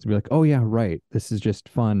for yourself to be like, oh yeah, right, this is just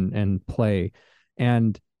fun and play.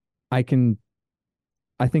 And I think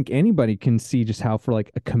anybody can see just how, for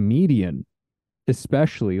like a comedian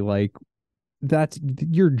especially, like that's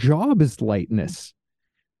your job is lightness.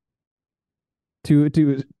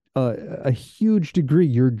 To a huge degree,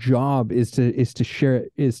 your job is to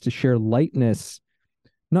share lightness,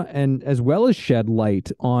 not, and as well as shed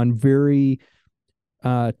light on very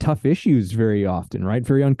tough issues very often, right?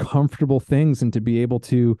 Very uncomfortable things, and to be able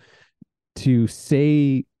to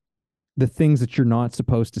say the things that you're not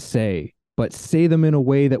supposed to say, but say them in a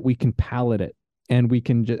way that we can palate it, and we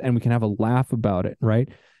can have a laugh about it, right?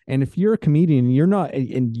 And if you're a comedian, you're not,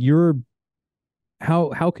 and you're,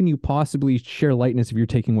 how can you possibly share lightness if you're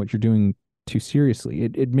taking what you're doing too seriously?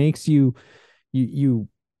 It makes you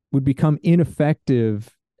would become ineffective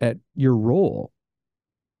at your role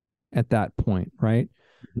at that point, right?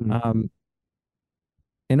 Mm-hmm.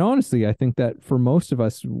 And honestly, I think that for most of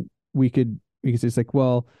us, we could say it's like,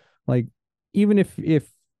 well, like even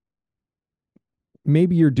if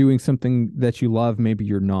maybe you're doing something that you love, maybe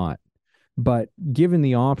you're not, but given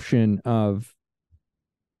the option of,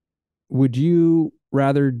 would you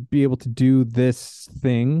rather be able to do this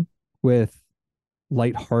thing with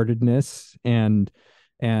lightheartedness and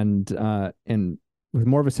with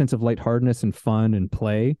more of a sense of lightheartedness and fun and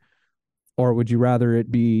play, or would you rather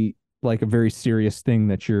it be like a very serious thing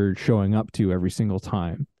that you're showing up to every single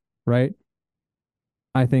time, right?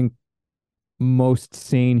 I think most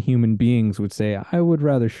sane human beings would say, I would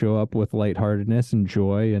rather show up with lightheartedness and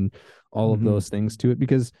joy and all of those things to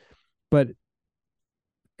it, but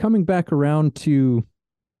coming back around to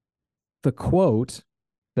the quote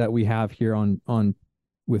that we have here on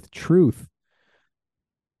with truth,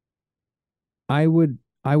 I would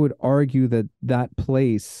argue that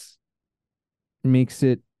place makes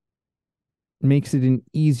it an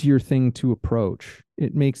easier thing to approach.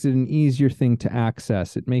 It makes it an easier thing to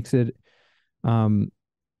access. It makes it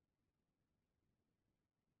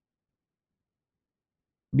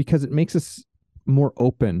because it makes us more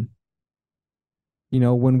open.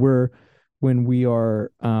 When we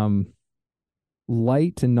are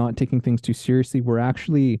light and not taking things too seriously, we're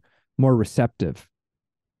actually more receptive,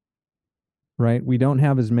 right? We don't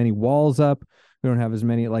have as many walls up. We don't have as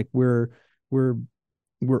many, like we're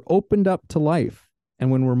opened up to life. And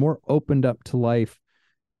when we're more opened up to life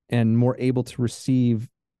and more able to receive,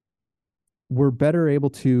 we're better able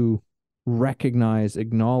to recognize,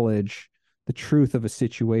 acknowledge the truth of a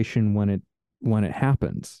situation when it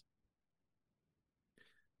happens.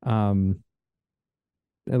 At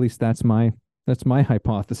least that's my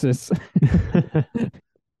hypothesis.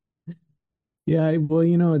 Yeah,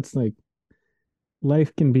 well, it's like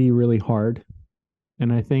life can be really hard.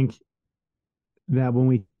 And I think that when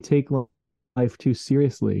we take life too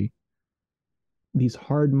seriously, these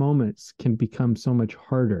hard moments can become so much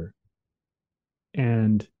harder.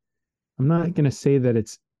 And I'm not going to say that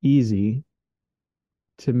it's easy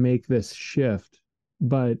to make this shift,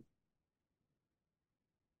 but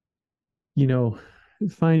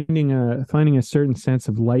finding a certain sense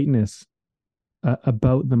of lightness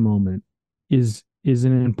about the moment is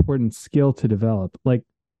an important skill to develop. Like,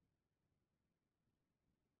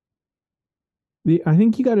 I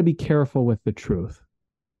think you got to be careful with the truth,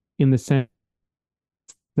 in the sense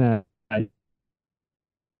that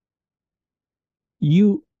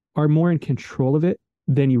you are more in control of it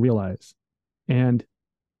than you realize. And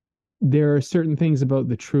there are certain things about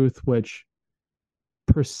the truth which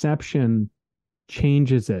perception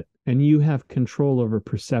changes it, and you have control over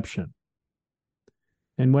perception.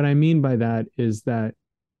 And what I mean by that is that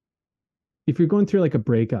if you're going through like a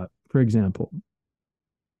breakup, for example,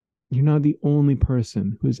 you're not the only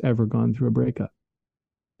person who's ever gone through a breakup.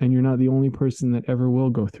 And you're not the only person that ever will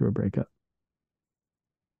go through a breakup.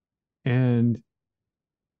 And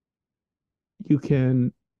you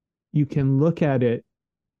can look at it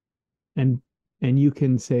and you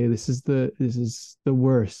can say, this is the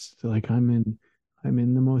worst. Like, I'm in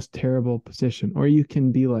the most terrible position. Or you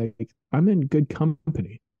can be like, I'm in good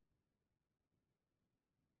company.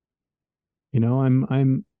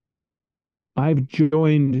 I've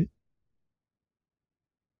joined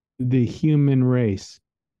the human race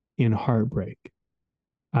in heartbreak.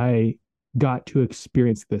 I got to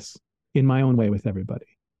experience this in my own way with everybody.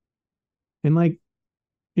 And like,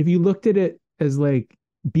 if you looked at it as like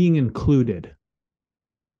being included,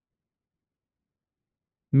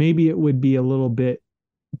 maybe it would be a little bit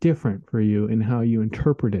different for you in how you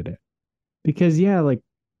interpreted it. Because yeah, like,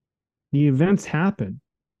 the events happen,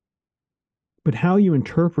 but how you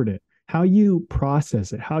interpret it, how you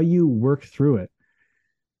process it, how you work through it,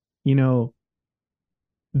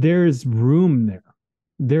 there's room there.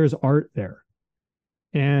 There's art there.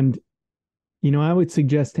 And, I would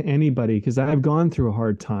suggest to anybody, because I've gone through a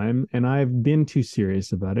hard time and I've been too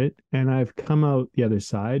serious about it, and I've come out the other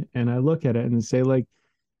side, and I look at it and say, like,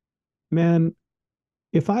 man,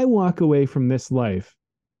 if I walk away from this life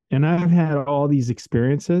and I've had all these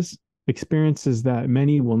experiences that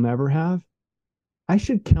many will never have, I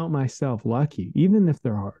should count myself lucky, even if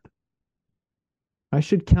they're hard. I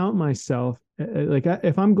should count myself like,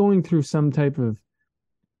 if I'm going through some type of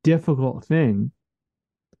difficult thing,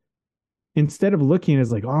 instead of looking as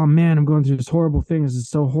like, oh man, I'm going through this horrible thing, this is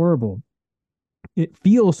so horrible. It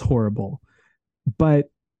feels horrible, but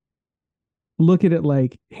look at it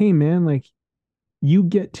like, hey man, like, you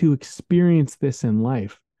get to experience this in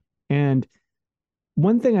life. And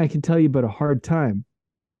one thing I can tell you about a hard time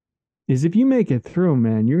is, if you make it through,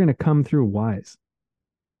 man, you're going to come through wise.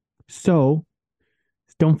 So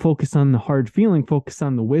don't focus on the hard feeling, focus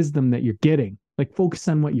on the wisdom that you're getting. Like, focus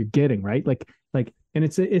on what you're getting, right? Like, and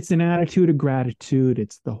it's an attitude of gratitude.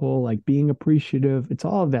 It's the whole, like, being appreciative. It's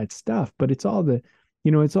all of that stuff, but it's all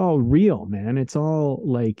it's all real, man. It's all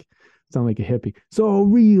like, sound like a hippie. It's all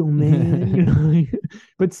real, man.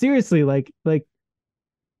 But seriously, like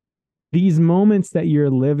these moments that you're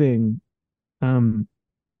living, the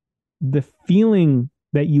feeling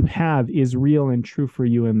that you have is real and true for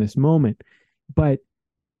you in this moment, but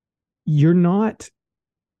you're not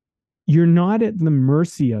at the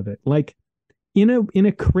mercy of it. Like, in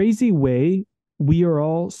a crazy way, we are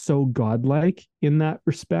all so godlike in that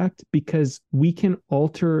respect, because we can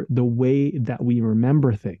alter the way that we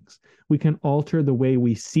remember things. We can alter the way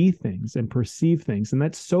we see things and perceive things. And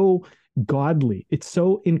that's so godly. It's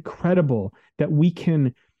so incredible that we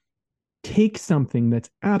can take something that's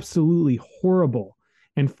absolutely horrible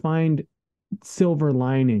and find silver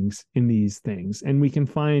linings in these things. And we can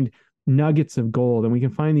find nuggets of gold, and we can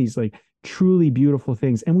find these like truly beautiful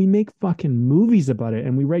things, and we make fucking movies about it,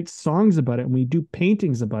 and we write songs about it, and we do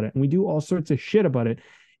paintings about it, and we do all sorts of shit about it.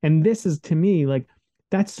 And this is, to me, like,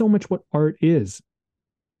 that's so much what art is.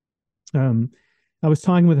 I was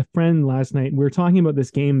talking with a friend last night. We were talking about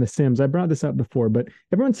this game, The Sims. I brought this up before, but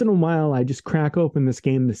every once in a while I just crack open this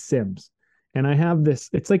game, The Sims, And I have this,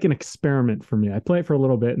 it's like an experiment for me. I play it for a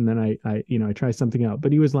little bit and then I try something out.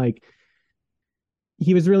 But he was like,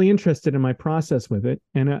 he was really interested in my process with it.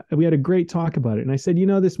 And we had a great talk about it. And I said,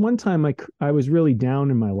 this one time I was really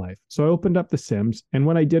down in my life. So I opened up The Sims. And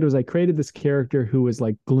what I did was I created this character who was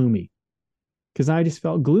like gloomy because I just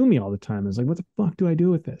felt gloomy all the time. I was like, what the fuck do I do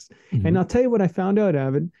with this? Mm-hmm. And I'll tell you what I found out,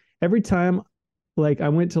 Evan. Every time like I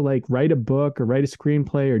went to like write a book or write a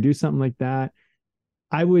screenplay or do something like that,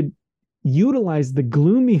 I would utilize the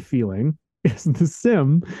gloomy feeling as the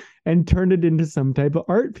sim and turn it into some type of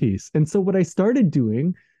art piece. And so what I started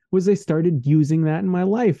doing was I started using that in my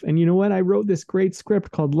life. And you know what? I wrote this great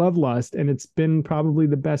script called Love Lust, and it's been probably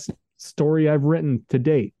the best story I've written to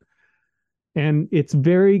date. And it's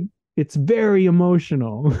very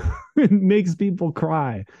emotional. It makes people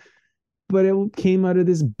cry. But it came out of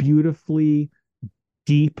this beautifully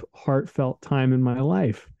deep, heartfelt time in my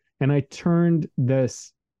life. And I turned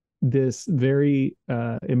this very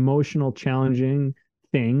emotional, challenging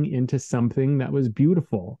thing into something that was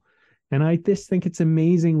beautiful. And I just think it's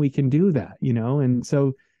amazing we can do that, And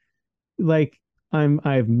so like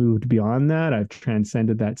I've moved beyond that. I've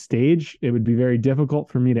transcended that stage. It would be very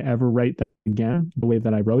difficult for me to ever write that again the way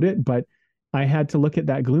that I wrote it, but I had to look at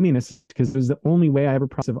that gloominess because it was the only way I ever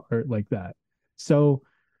processed art like that. So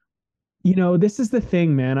this is the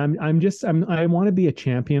thing, man. I want to be a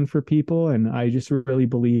champion for people. And I just really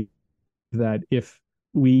believe that if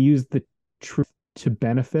we use the truth to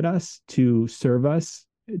benefit us, to serve us,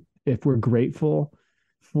 if we're grateful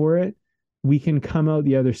for it, we can come out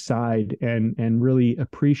the other side and really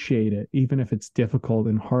appreciate it, even if it's difficult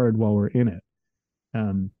and hard while we're in it.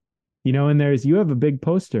 And you have a big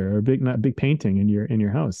poster or not big painting in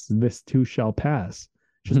your house. This too shall pass.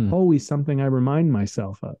 Just always something I remind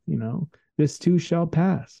myself of, this too shall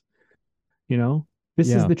pass, this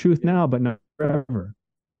is the truth now, but not forever.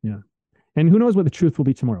 Yeah. And who knows what the truth will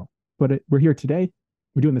be tomorrow, but we're here today.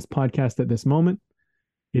 We're doing this podcast at this moment.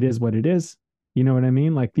 It is what it is. You know what I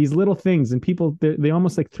mean? Like these little things, and people, they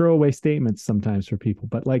almost like throwaway statements sometimes for people,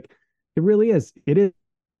 but like, it really is. It is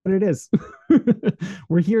what it is.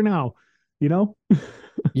 We're here now,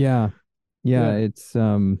 Yeah. It's,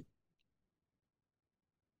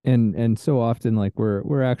 and so often like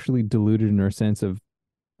we're actually deluded in our sense of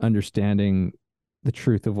understanding the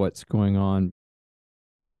truth of what's going on.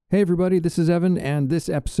 Hey everybody, this is Evan, and this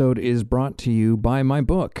episode is brought to you by my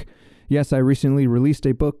book. Yes, I recently released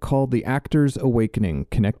a book called The Actor's Awakening: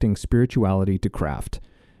 Connecting Spirituality to Craft.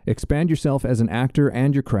 Expand yourself as an actor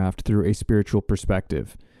and your craft through a spiritual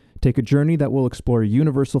perspective. Take a journey that will explore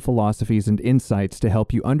universal philosophies and insights to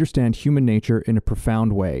help you understand human nature in a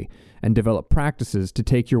profound way and develop practices to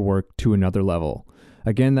take your work to another level.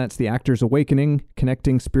 Again, that's The Actor's Awakening: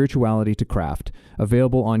 Connecting Spirituality to Craft,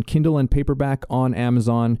 available on Kindle and paperback on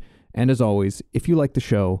Amazon. And as always, if you like the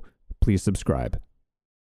show, please subscribe.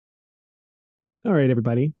 All right,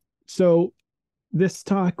 everybody. So this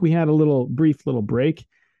talk, we had a brief little break,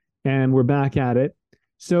 and we're back at it.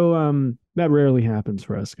 So that rarely happens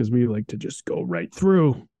for us because we like to just go right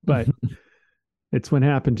through, but it's what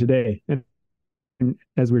happened today. And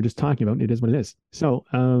as we we're just talking about, it is what it is. So,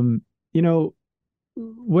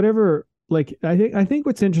 whatever, like, I think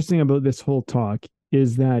what's interesting about this whole talk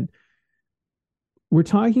is that we're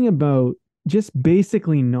talking about just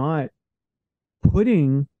basically not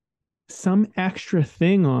putting some extra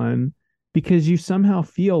thing on because you somehow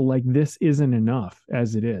feel like this isn't enough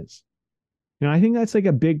as it is. I think that's like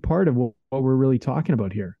a big part of what we're really talking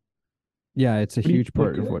about here. Yeah, it's a huge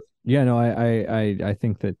part of what. Yeah, no, I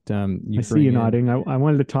think that I see you nodding. I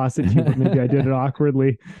wanted to toss it to you, but maybe I did it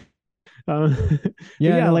awkwardly.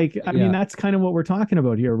 Mean, that's kind of what we're talking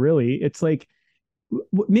about here. Really, it's like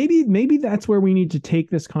maybe that's where we need to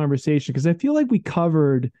take this conversation, because I feel like we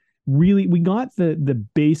got the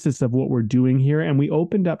basis of what we're doing here, and we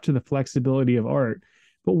opened up to the flexibility of art.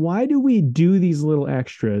 But why do we do these little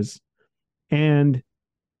extras? And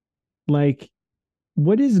like,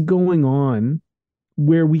 what is going on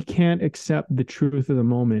where we can't accept the truth of the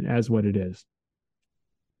moment as what it is?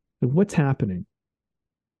 Like, what's happening?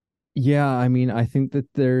 Yeah, I mean, I think that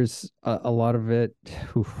there's a lot of it.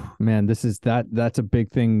 Man, that's a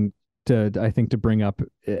big thing to bring up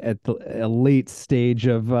at a late stage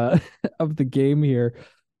of of the game here.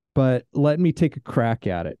 But let me take a crack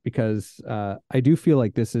at it, because I do feel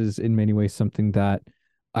like this is in many ways something that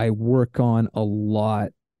I work on a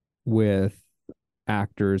lot with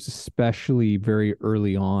actors, especially very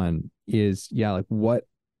early on, is like what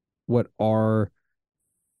are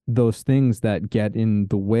those things that get in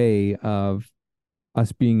the way of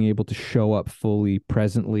us being able to show up fully,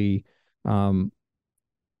 presently,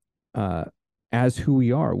 as who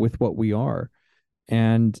we are, with what we are.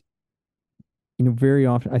 And, very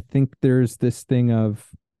often I think there's this thing of,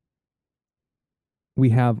 we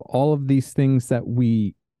have all of these things that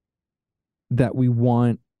we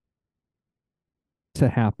want to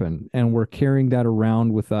happen, and we're carrying that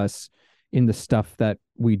around with us in the stuff that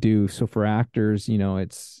we do. So for actors,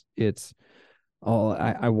 it's all,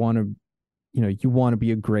 I want to, you want to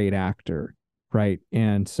be a great actor, right?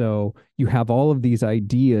 And so you have all of these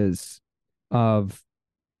ideas of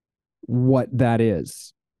what that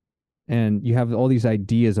is, and you have all these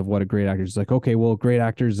ideas of what a great actor is. Like, okay, well, great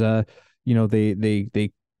actors, they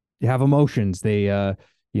have emotions, they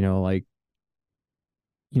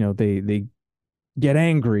they get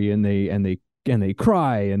angry, and they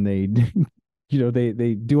cry, and they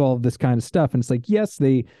they do all of this kind of stuff. And it's like, yes,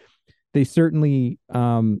 they certainly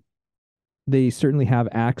have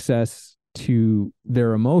access to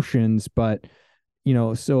their emotions, but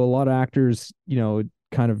so a lot of actors,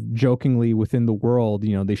 kind of jokingly within the world,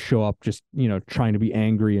 they show up just, trying to be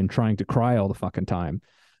angry and trying to cry all the fucking time.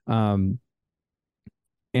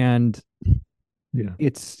 And Yeah.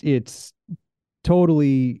 it's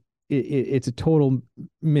totally, it's a total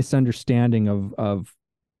misunderstanding of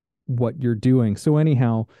what you're doing. So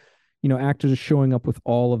anyhow, actors are showing up with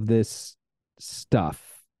all of this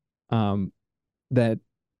stuff, that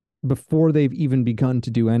before they've even begun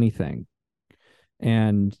to do anything,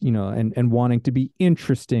 and and wanting to be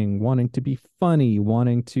interesting, wanting to be funny,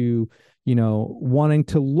 wanting to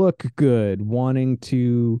look good, wanting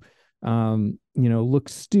to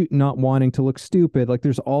not wanting to look stupid. Like,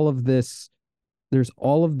 there's all of this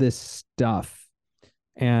stuff.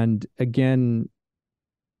 And again,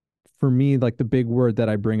 for me, like, the big word that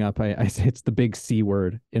I bring up, I say it's the big C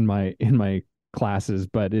word in my classes,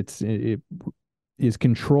 but it is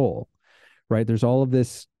control, right? There's all of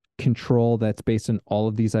this control that's based on all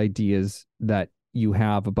of these ideas that you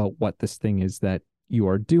have about what this thing is that you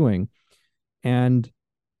are doing. And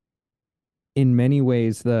in many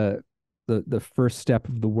ways, the first step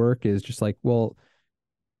of the work is just like, well,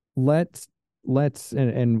 let's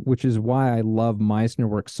and which is why I love Meisner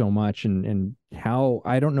work so much, and how,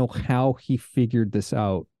 I don't know how he figured this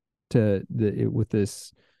out with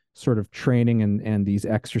this sort of training and these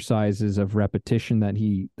exercises of repetition that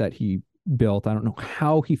he built. I don't know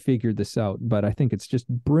how he figured this out, but I think it's just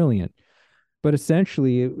brilliant. But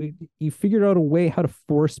essentially, he figured out a way how to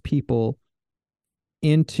force people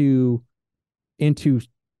into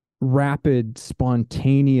rapid,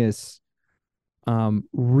 spontaneous,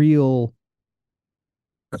 real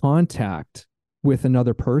contact with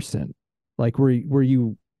another person, like where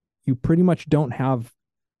you pretty much don't have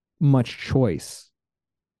much choice,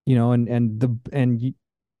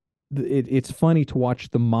 it's funny to watch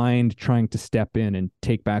the mind trying to step in and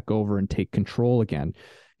take back over and take control again,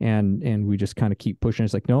 and we just kind of keep pushing.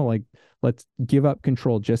 It's like, no, like, let's give up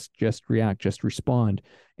control, just react, just respond.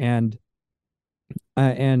 And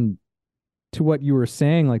to what you were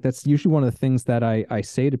saying, like, that's usually one of the things that I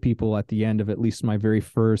say to people at the end of at least my very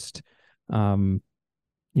first, my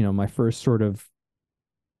first sort of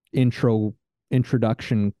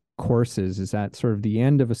introduction courses, is at sort of the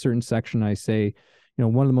end of a certain section. I say,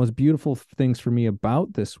 one of the most beautiful things for me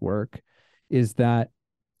about this work is that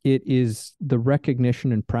it is the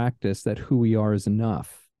recognition and practice that who we are is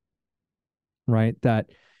enough, right? That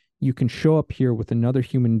you can show up here with another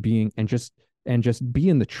human being and just be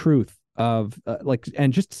in the truth of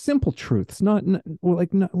and just simple truths.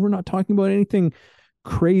 We're not talking about anything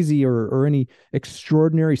crazy or any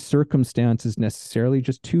extraordinary circumstances necessarily,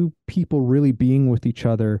 just two people really being with each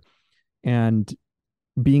other and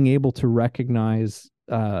being able to recognize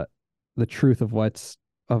the truth of what's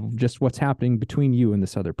happening between you and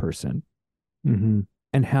this other person. Mm-hmm.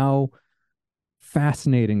 And how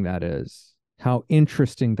fascinating that is, how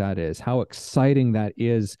interesting that is, how exciting that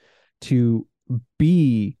is to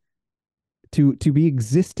be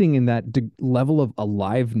existing in that level of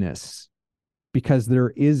aliveness, because there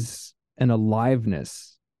is an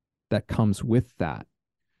aliveness that comes with that.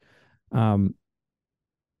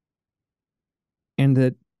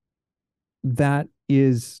 And that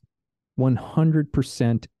is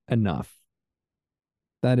 100% enough.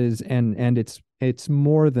 That is, and it's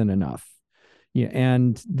more than enough. Yeah.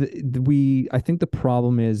 And I think the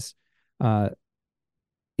problem is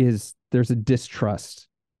there's a distrust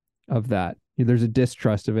of that. There's a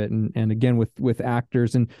distrust of it. And again, with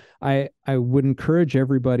actors, and I would encourage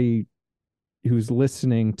everybody who's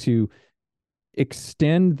listening to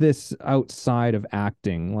extend this outside of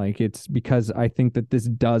acting. Like, it's because I think that this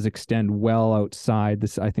does extend well outside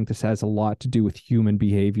this. I think this has a lot to do with human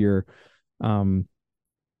behavior, and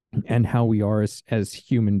how we are as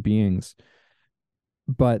human beings.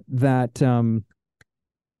 but that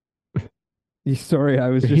sorry, I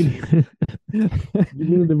was just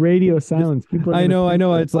The radio silence. People are I gonna know, think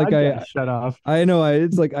the it's like podcast shut off. I know,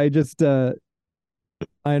 it's like I just I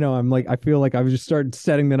know, I'm like, I feel like I've just started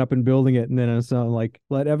setting that up and building it, and then so I'm like,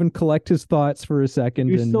 let Evan collect his thoughts for a second.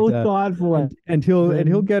 You're and so thoughtful, and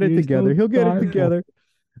he'll get it together. He'll get it together.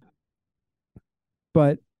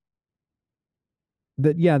 But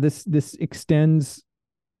that, yeah, this extends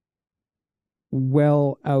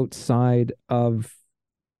well outside of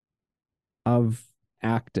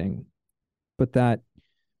acting, but that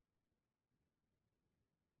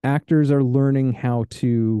actors are learning how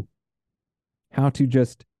to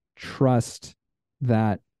just trust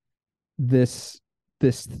that this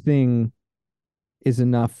thing is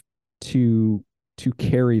enough to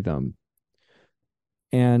carry them.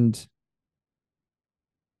 And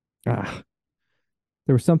there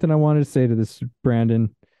was something I wanted to say to this,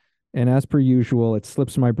 Brandon, and as per usual, it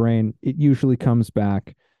slips my brain. It usually comes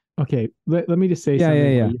back. Okay, let me just say Yeah,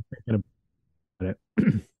 something yeah, while you're thinking about it.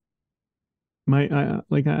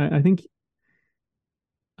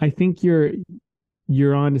 I think you're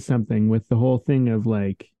onto something with the whole thing of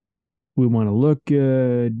like, we want to look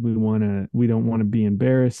good, we don't want to be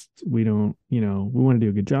embarrassed, we don't, we want to do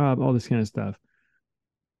a good job, all this kind of stuff.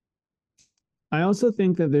 I also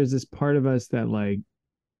think that there's this part of us that like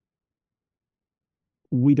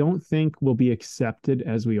we don't think we'll be accepted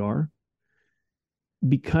as we are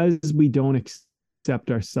because we don't accept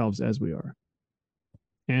ourselves as we are.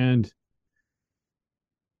 And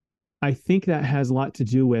I think that has a lot to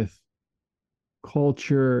do with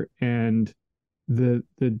culture and the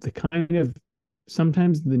kind of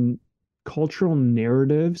sometimes the cultural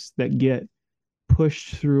narratives that get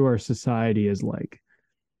pushed through our society is like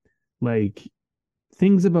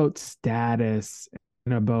things about status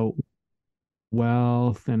and about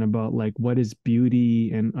wealth and about like what is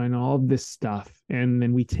beauty and all of this stuff, and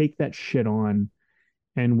then we take that shit on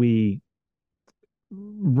and we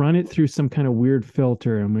run it through some kind of weird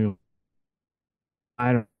filter and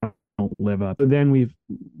I don't live up. But then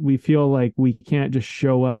we feel like we can't just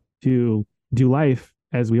show up to do life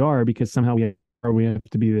as we are because somehow we have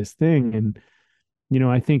to be this thing. And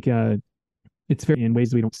I think it's very in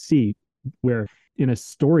ways we don't see, where in a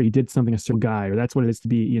story did something a certain guy, or that's what it is to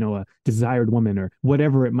be, a desired woman, or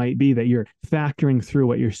whatever it might be that you're factoring through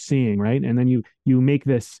what you're seeing, right? And then you make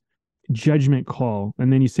this judgment call,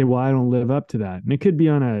 and then you say, well, I don't live up to that. And it could be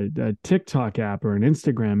on a TikTok app or an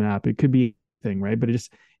Instagram app. It could be thing, right? But it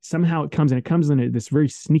just somehow it comes in this very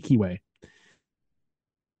sneaky way.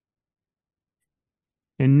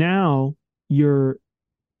 And now you're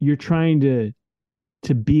trying to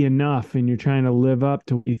be enough, and you're trying to live up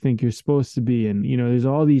to what you think you're supposed to be. And there's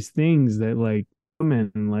all these things that like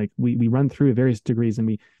women, like we run through at various degrees,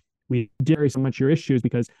 and we carry so much your issues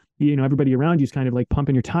because everybody around you is kind of like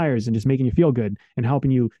pumping your tires and just making you feel good and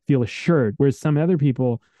helping you feel assured. Whereas some other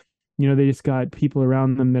people, they just got people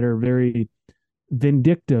around them that are very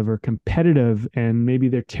vindictive or competitive, and maybe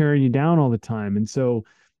they're tearing you down all the time. And so,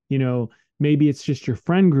 maybe it's just your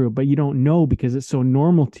friend group, but you don't know because it's so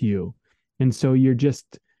normal to you. And so you're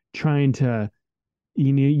just trying to,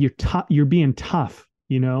 you're being tough,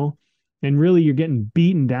 and really you're getting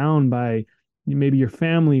beaten down by maybe your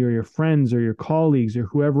family or your friends or your colleagues or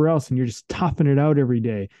whoever else. And you're just toughing it out every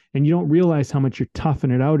day. And you don't realize how much you're toughing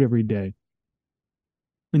it out every day.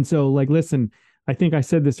 And so like, listen, I think I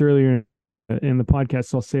said this earlier in the podcast,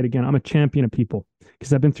 so I'll say it again. I'm a champion of people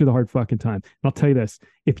because I've been through the hard fucking time. And I'll tell you this,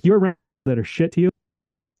 if you're around that are shit to you,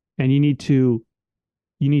 and you need to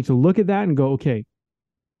look at that and go, okay,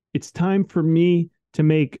 it's time for me to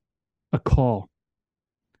make a call.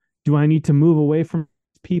 Do I need to move away from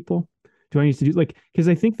people? Do I need to do because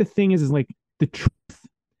I think the thing is like the truth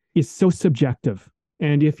is so subjective.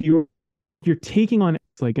 And if you're taking on,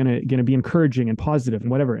 it's like gonna be encouraging and positive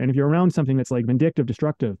and whatever. And if you're around something that's like vindictive,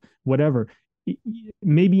 destructive, whatever,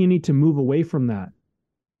 maybe you need to move away from that.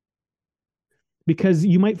 Because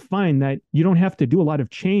you might find that you don't have to do a lot of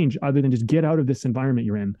change other than just get out of this environment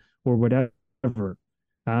you're in or whatever.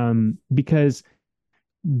 Because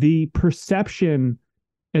the perception,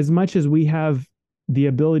 as much as we have the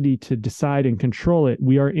ability to decide and control it,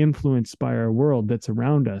 we are influenced by our world that's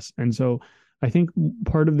around us. And so I think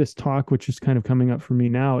part of this talk, which is kind of coming up for me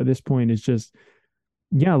now at this point, is just,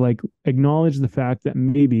 yeah, like acknowledge the fact that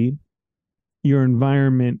maybe your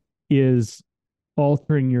environment is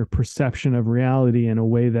altering your perception of reality in a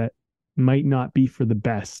way that might not be for the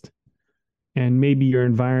best. And maybe your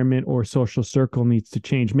environment or social circle needs to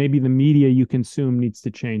change. Maybe the media you consume needs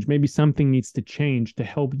to change. Maybe something needs to change to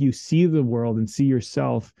help you see the world and see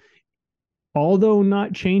yourself, although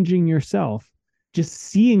not changing yourself, just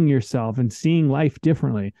seeing yourself and seeing life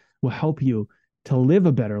differently will help you to live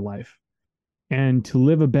a better life and to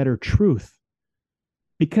live a better truth.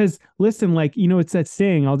 Because listen, like, it's that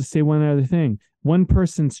saying, I'll just say one other thing. One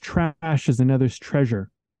person's trash is another's treasure.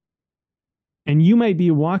 And you might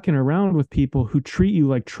be walking around with people who treat you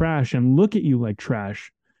like trash and look at you like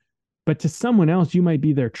trash. But to someone else, you might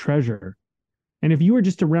be their treasure. And if you were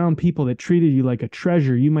just around people that treated you like a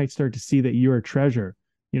treasure, you might start to see that you're a treasure,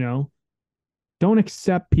 Don't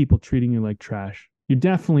accept people treating you like trash. You're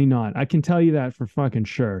definitely not. I can tell you that for fucking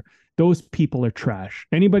sure. Those people are trash.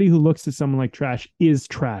 Anybody who looks at someone like trash is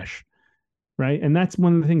trash, right? And that's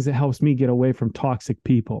one of the things that helps me get away from toxic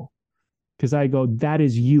people. Because I go, that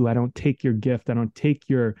is you. I don't take your gift. I don't take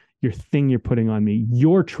your thing you're putting on me.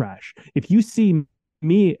 You're trash. If you see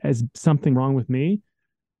me as something wrong with me,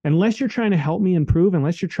 unless you're trying to help me improve,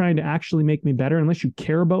 unless you're trying to actually make me better, unless you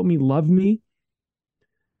care about me, love me.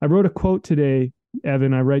 I wrote a quote today,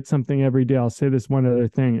 Evan. I write something every day. I'll say this one other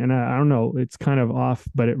thing, and I don't know, it's kind of off,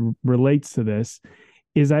 but it relates to this,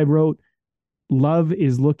 is I wrote, love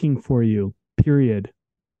is looking for you, period.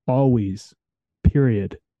 Always,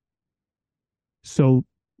 period. So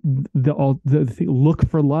look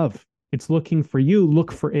for love. It's looking for you,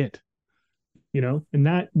 look for it. And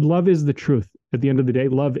that love is the truth. At the end of the day,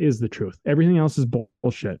 love is the truth. Everything else is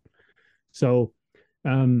bullshit. So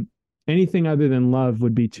anything other than love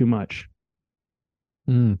would be too much.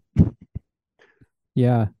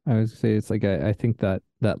 Yeah, I was say it's like I think that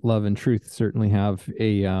love and truth certainly have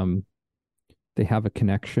they have a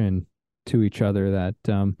connection to each other that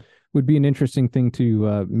would be an interesting thing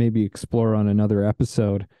to maybe explore on another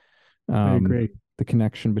episode. I agree. The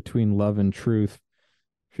connection between love and truth.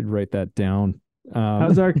 Should write that down.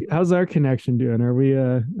 How's our connection doing? Are we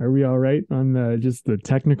all right on just the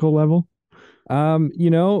technical level?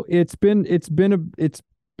 It's been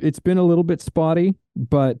a little bit spotty,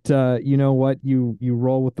 but you know what? You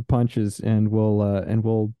roll with the punches, and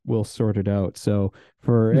we'll sort it out. So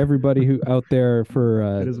for everybody who out there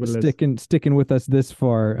for sticking with us this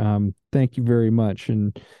far, thank you very much,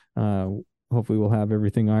 and hopefully we'll have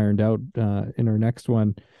everything ironed out in our next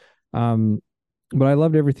one. But I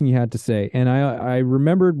loved everything you had to say, and I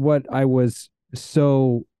remembered what I was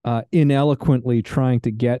so ineloquently trying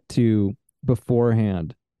to get to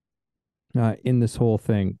beforehand in this whole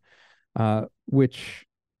thing, which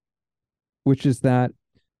is that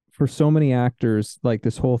for so many actors, like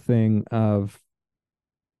this whole thing of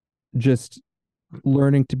just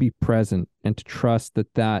learning to be present and to trust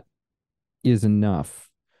that is enough.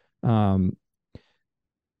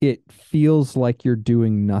 It feels like you're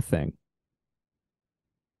doing nothing.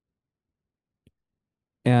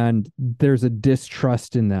 And there's a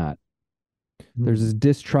distrust in that. There's this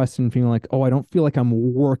distrust in feeling like, oh, I don't feel like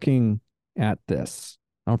I'm working at this.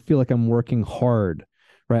 I don't feel like I'm working hard,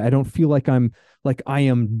 right? I don't feel like I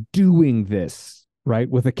am doing this, right?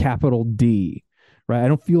 With a capital D, right? I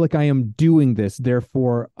don't feel like I am doing this.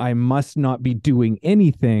 Therefore, I must not be doing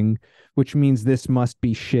anything, which means this must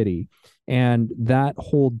be shitty. And that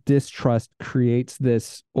whole distrust creates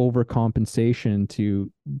this overcompensation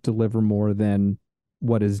to deliver more than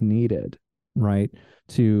what is needed, right?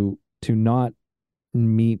 To not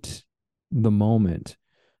meet the moment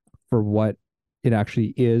for what it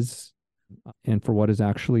actually is and for what is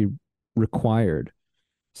actually required.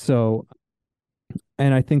 So,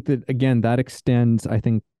 and I think that, again, that extends, I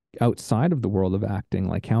think, outside of the world of acting.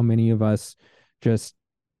 Like, how many of us just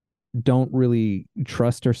don't really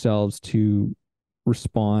trust ourselves to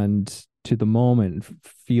respond to the moment,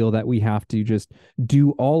 feel that we have to just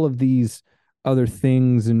do all of these other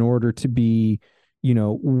things in order to be,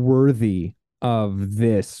 worthy of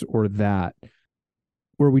this or that,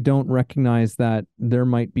 where we don't recognize that there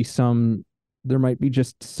might be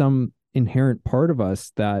just some inherent part of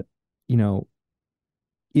us that,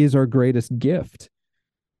 is our greatest gift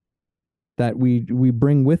that we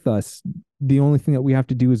bring with us. The only thing that we have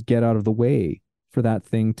to do is get out of the way for that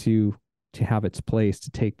thing to have its place,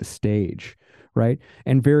 to take the stage, right?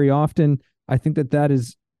 And very often, I think that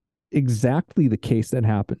is exactly the case that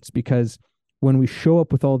happens, because when we show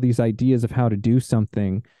up with all these ideas of how to do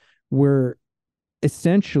something, we're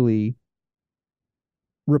essentially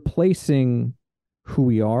replacing who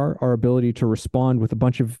we are, our ability to respond, with a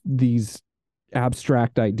bunch of these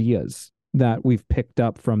abstract ideas that we've picked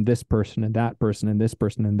up from this person and that person and this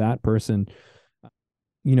person and that person.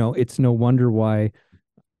 It's no wonder why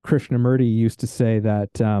Krishnamurti used to say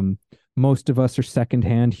that most of us are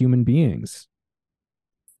secondhand human beings,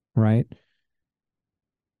 right?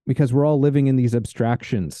 Because we're all living in these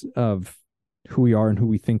abstractions of who we are and who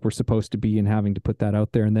we think we're supposed to be, and having to put that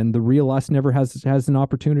out there. And then the real us never has an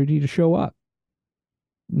opportunity to show up.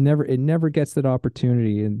 never gets that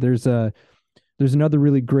opportunity. And there's another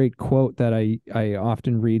really great quote that I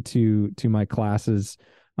often read to my classes,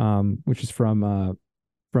 which is from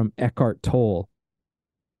Eckhart Tolle,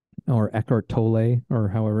 or Eckhart Tolle, or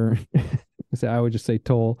however I would just say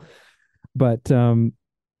Tolle. But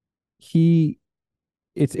he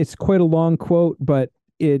it's quite a long quote, but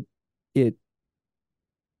it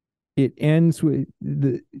it ends with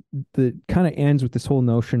the kind of ends with this whole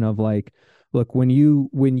notion of like, look, when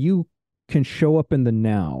you can show up in the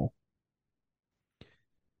now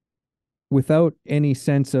without any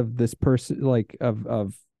sense of this person, like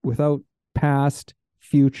of without past,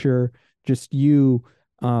 future, just you,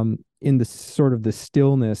 in the sort of the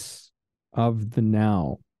stillness of the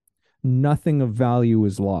now, nothing of value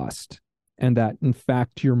is lost, and that in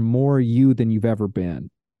fact you're more you than you've ever been.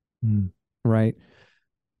 Right.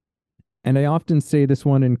 And I often say this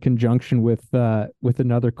one in conjunction with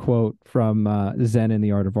another quote from Zen and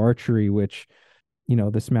the Art of Archery, which,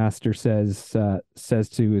 this master says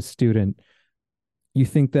to his student, "You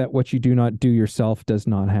think that what you do not do yourself does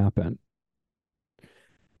not happen."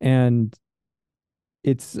 And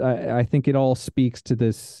I think it all speaks to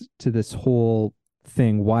this whole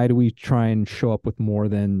thing. Why do we try and show up with more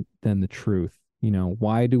than the truth?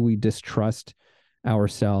 Why do we distrust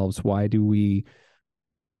ourselves? Why do we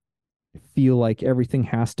feel like everything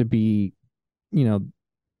has to be,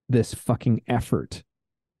 this fucking effort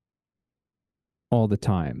all the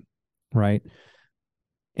time, right?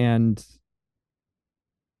 And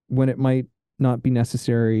when it might not be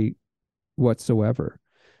necessary whatsoever.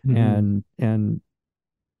 And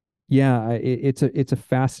yeah, it's a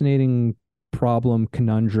fascinating problem,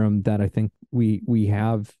 conundrum that I think we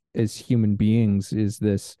have as human beings, is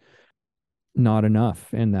this not enough,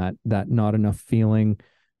 and that not enough feeling,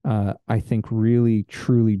 I think really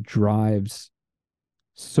truly drives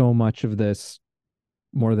so much of this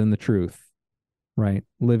more than the truth, right?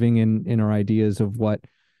 Living in our ideas of what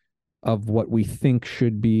we think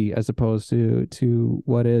should be, as opposed to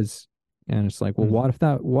what is. And it's like, well,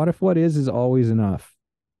 what if what is always enough?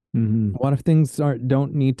 What if things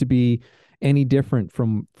don't need to be any different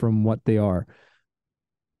from what they are?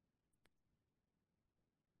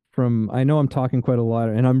 I know I'm talking quite a lot,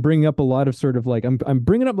 and I'm bringing up a lot of sort of like, I'm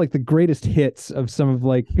bringing up like the greatest hits of some of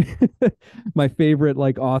like my favorite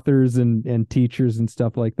like authors and teachers and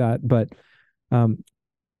stuff like that. But when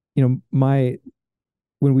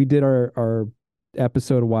we did our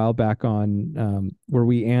episode a while back on where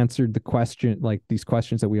we answered the question, like these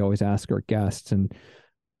questions that we always ask our guests, and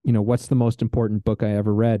what's the most important book I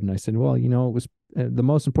ever read? And I said, well, it was the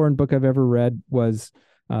most important book I've ever read was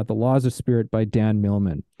The Laws of Spirit by Dan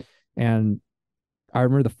Millman. And I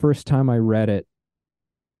remember the first time I read it,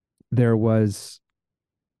 there was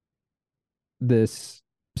this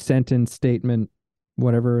sentence, statement,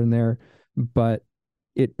 whatever in there, but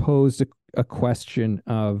it posed a question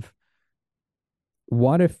of,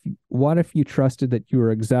 what if you trusted that you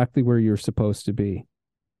were exactly where you're supposed to be?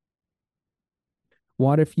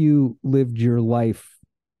 What if you lived your life,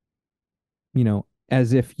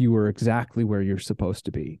 as if you were exactly where you're supposed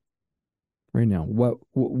to be right now? What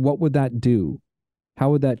would that do?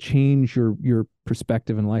 How would that change your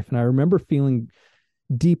perspective in life? And I remember feeling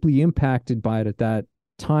deeply impacted by it at that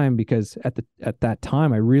time, because at that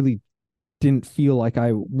time I really didn't feel like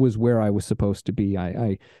I was where I was supposed to be.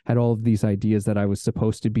 I had all of these ideas that I was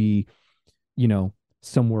supposed to be,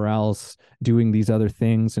 somewhere else doing these other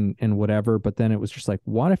things and whatever. But then it was just like,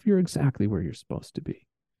 what if you're exactly where you're supposed to be?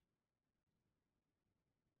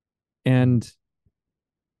 And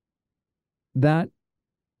that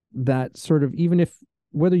sort of, even if,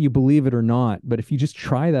 whether you believe it or not, but if you just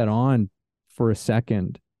try that on for a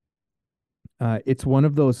second, it's one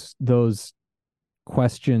of those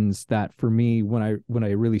questions that, for me, when I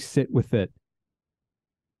really sit with it,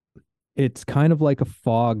 it's kind of like a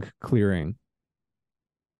fog clearing,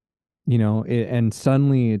 and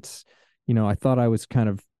suddenly it's, I thought I was kind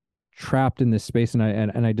of trapped in this space,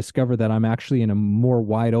 and I discovered that I'm actually in a more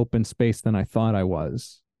wide open space than I thought I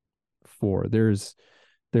was. There's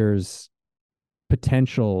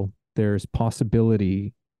potential, there's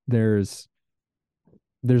possibility, there's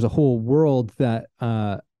a whole world that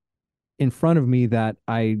in front of me that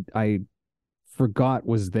I forgot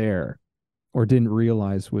was there, or didn't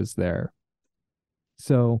realize was there.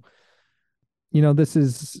 So, this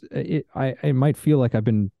is it. I might feel like I've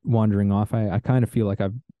been wandering off. I kind of feel like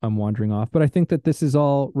I'm wandering off, but I think that this is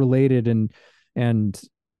all related, and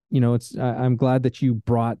it's, I'm glad that you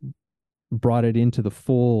brought it into the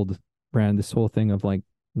fold, Brand, this whole thing of like,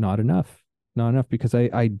 not enough, because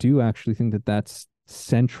I do actually think that that's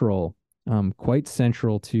central, quite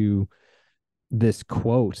central to this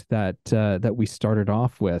quote that we started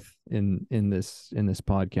off with in this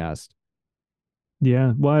podcast.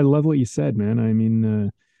 Yeah. Well, I love what you said, man. I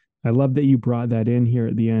mean, I love that you brought that in here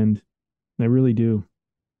at the end. I really do.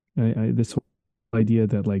 This whole idea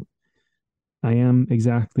that like I am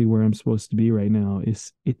exactly where I'm supposed to be right now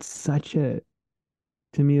it's such a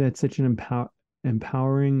to me that's such an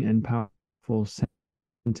empowering and powerful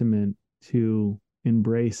sentiment to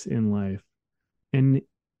embrace in life. And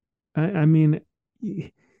I mean,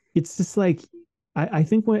 it's just like I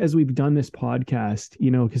think as we've done this podcast,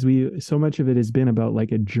 because so much of it has been about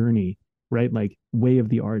like a journey, right? Like way of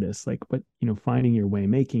the artist, like what, finding your way,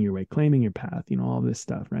 making your way, claiming your path, all this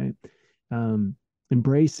stuff, right?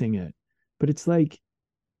 Embracing it. But it's like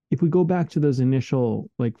if we go back to those initial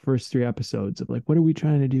like first 3 episodes of like, what are we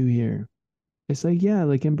trying to do here? It's like, yeah,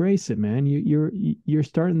 like embrace it, man. You're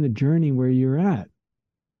starting the journey where you're at.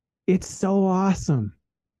 It's so awesome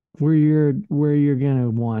where you're gonna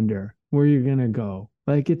wander, where you're gonna go.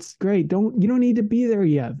 Like it's great. You don't need to be there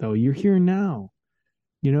yet though. You're here now.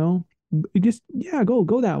 You know? Just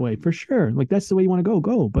go that way for sure. Like that's the way you want to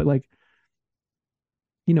go. But like,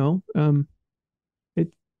 you know,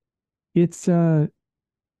 it it's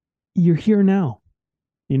you're here now.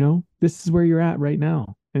 This is where you're at right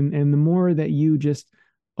now. And the more that you just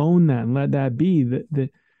own that and let that be, the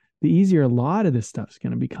easier a lot of this stuff's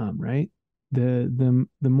gonna become, right? The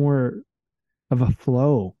more of a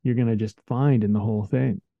flow you're gonna just find in the whole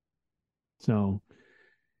thing. So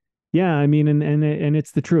yeah, I mean, and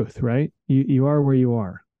it's the truth, right? You are where you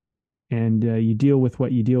are, and you deal with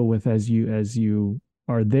what you deal with as you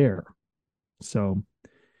are there. So,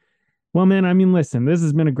 well, man, I mean, listen, this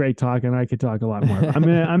has been a great talk, and I could talk a lot more.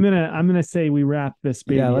 I'm gonna say we wrap this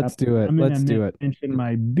baby up. Let's do it. Let's do it. Mention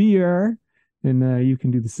my beer, and you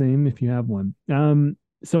can do the same if you have one.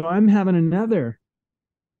 So I'm having another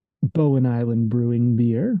Bowen Island Brewing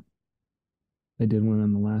beer. I did one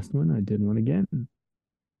on the last one. I did one again.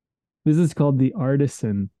 This is called the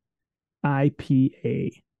Artisan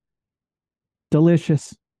IPA.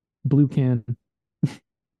 Delicious. Blue can.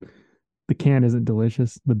 The can isn't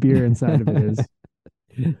delicious. The beer inside of it is.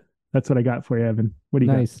 That's what I got for you, Evan. What do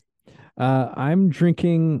you Nice. I'm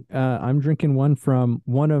drinking one from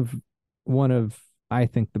one of I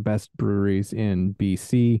think the best breweries in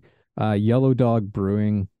BC, Yellow Dog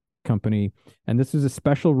Brewing Company. And this is a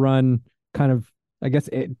special run, kind of, I guess,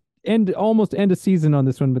 almost end of season on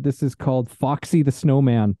this one, but this is called Foxy the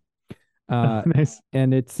Snowman. Nice.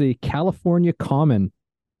 And it's a California Common,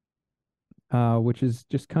 which is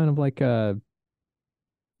just kind of like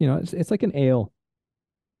it's like an ale.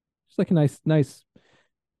 It's like a nice,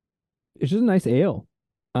 it's just a nice ale.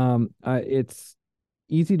 It's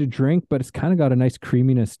easy to drink, but it's kind of got a nice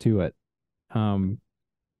creaminess to it. I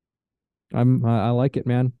like it,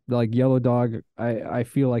 man. Like Yellow Dog, I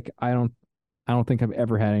feel like I don't think I've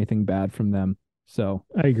ever had anything bad from them. So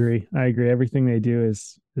I agree. Everything they do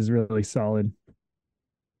is really solid.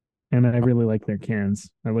 And I really like their cans.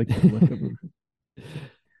 I like the look of them.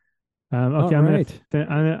 Okay, I'm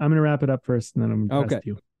gonna wrap it up first, and then I'm gonna pass to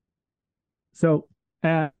you. So,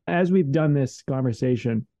 as we've done this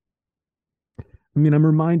conversation, I mean, I'm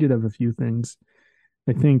reminded of a few things.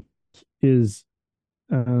 I think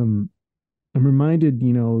I'm reminded,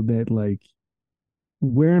 that like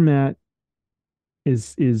where I'm at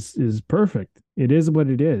is perfect. It is what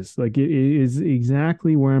it is. Like it is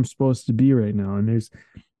exactly where I'm supposed to be right now. And there's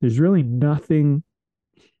really nothing.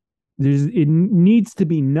 It needs to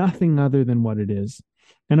be nothing other than what it is.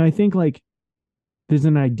 And I think like there's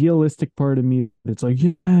an idealistic part of me that's like,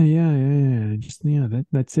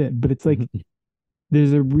 that's it. But it's like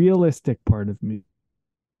there's a realistic part of me.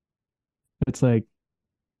 It's like,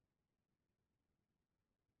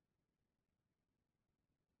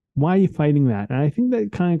 why are you fighting that? And I think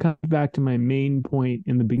that kind of comes back to my main point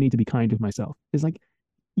in the beginning, to be kind with myself. It's like,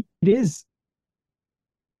 it is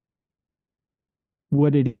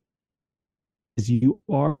what it is. You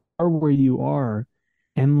are where you are.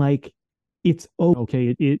 And like, it's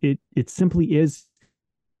okay. It simply is.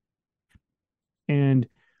 And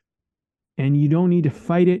you don't need to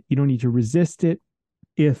fight it. You don't need to resist it.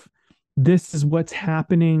 If this is what's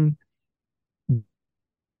happening,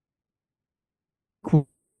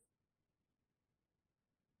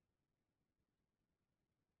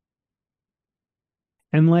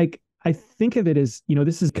 and like, I think of it as,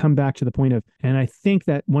 this has come back to the point of, and I think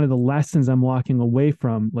that one of the lessons I'm walking away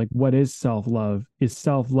from, like, what is self-love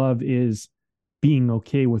is being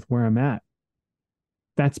okay with where I'm at.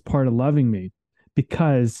 That's part of loving me.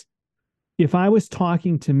 Because if I was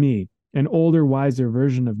talking to me, an older, wiser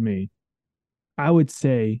version of me, I would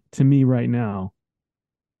say to me right now,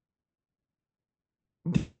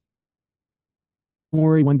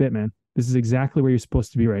 worry one bit, man. This is exactly where you're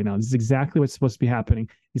supposed to be right now. This is exactly what's supposed to be happening.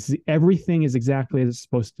 Everything is exactly as it's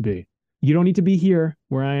supposed to be. You don't need to be here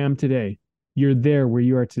where I am today. You're there where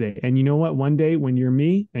you are today. And you know what? One day when you're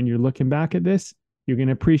me and you're looking back at this, you're going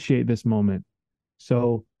to appreciate this moment.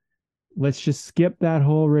 So let's just skip that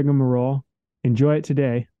whole rigmarole, enjoy it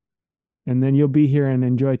today, and then you'll be here and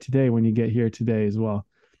enjoy today when you get here today as well.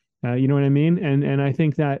 You know what I mean? And I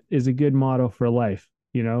think that is a good motto for life.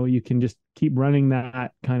 You know, you can just keep running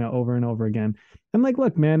that kind of over and over again. And like,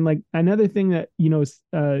 look, man, like another thing that,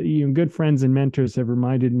 good friends and mentors have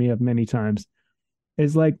reminded me of many times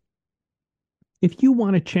is like, if you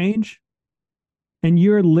want to change and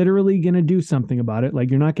you're literally going to do something about it,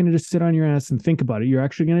 like you're not going to just sit on your ass and think about it. You're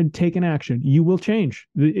actually going to take an action. You will change.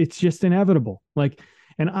 It's just inevitable. Like,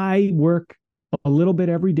 and I work a little bit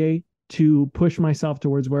every day to push myself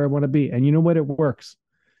towards where I want to be. And you know what? It works.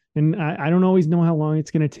 And I don't always know how long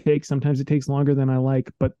it's going to take. Sometimes it takes longer than I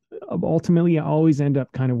like, but ultimately I always end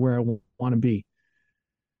up kind of where I want to be.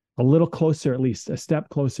 A little closer, at least a step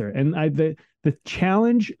closer. And the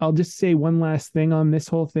challenge, I'll just say one last thing on this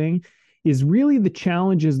whole thing, is really the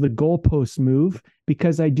challenge is the goalpost move,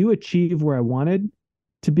 because I do achieve where I wanted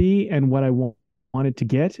to be and what I wanted to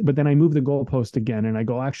get, but then I move the goalpost again and I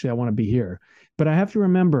go, actually, I want to be here. But I have to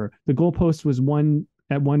remember the goalpost was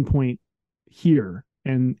at one point here,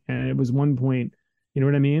 and it was one point, you know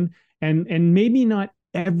what I mean? And maybe not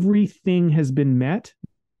everything has been met.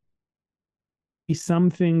 Some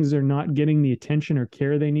things are not getting the attention or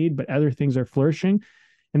care they need, but other things are flourishing.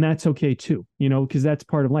 And that's okay too, you know, because that's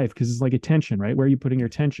part of life, because it's like attention, right? Where are you putting your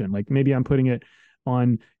attention? Like maybe I'm putting it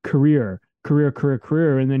on career,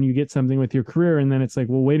 and then you get something with your career, and then it's like,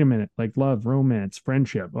 well, wait a minute, like love, romance,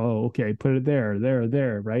 friendship. Oh, okay, put it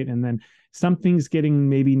there, right? And then something's getting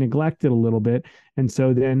maybe neglected a little bit. And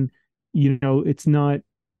so then, you know, it's not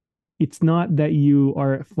that you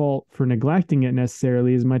are at fault for neglecting it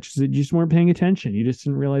necessarily, as much as you just weren't paying attention. You just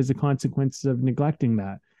didn't realize the consequences of neglecting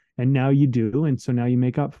that. And now you do. And so now you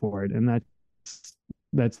make up for it. And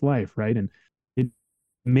that's life, right? And it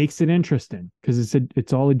makes it interesting because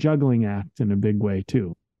it's all a juggling act in a big way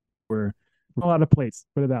too. We're a lot of plates,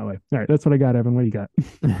 put it that way. All right. That's what I got, Evan. What do you got?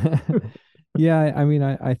 Yeah. I mean,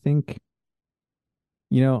 I think,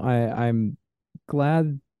 you know, I'm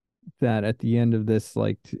glad that at the end of this,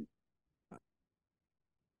 like,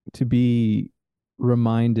 to be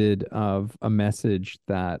reminded of a message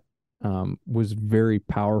that was very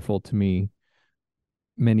powerful to me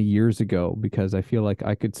many years ago, because I feel like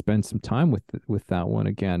I could spend some time with that one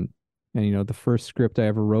again. And you know, the first script I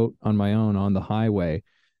ever wrote on my own, On the Highway,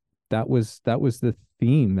 that was the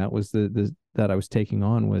theme. That was the that I was taking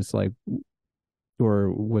on, was like,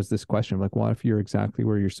 or was this question of like, what if you're exactly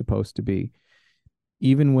where you're supposed to be,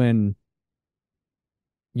 even when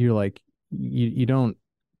you're like, you don't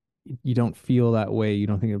feel that way, you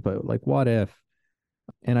don't think about like, what if?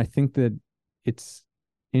 And I think that it's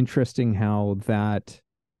interesting how that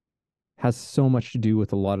has so much to do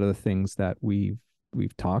with a lot of the things that we've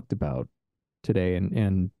talked about today,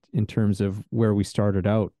 and in terms of where we started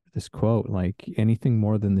out, this quote, like anything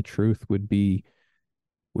more than the truth would be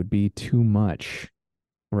too much,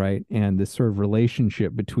 right? And this sort of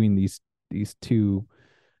relationship between these two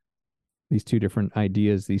different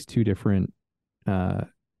ideas, these two different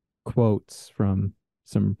quotes from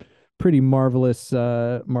some pretty marvelous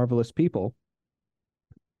people.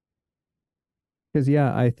 Because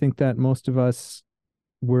yeah, I think that most of us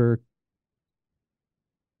we're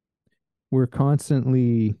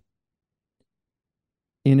constantly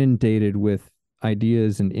inundated with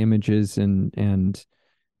ideas and images, and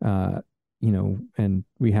you know, and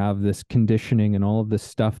we have this conditioning and all of this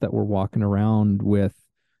stuff that we're walking around with,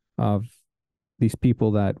 of these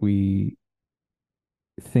people that we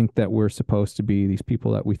think that we're supposed to be, these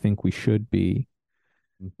people that we think we should be.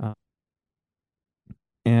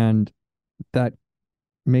 And that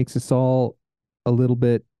makes us all a little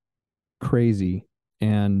bit crazy.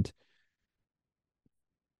 And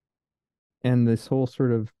this whole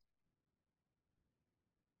sort of,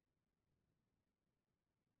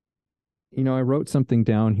 you know, I wrote something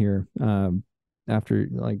down here after,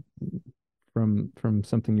 like, from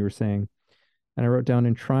something you were saying, and I wrote down,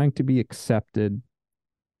 in trying to be accepted,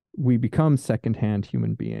 we become secondhand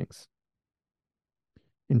human beings.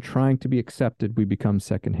 In trying to be accepted, we become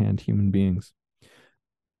secondhand human beings.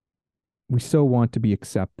 We so want to be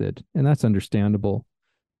accepted, and that's understandable.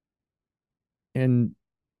 And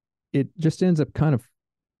it just ends up kind of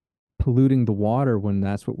polluting the water when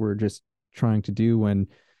that's what we're just trying to do, when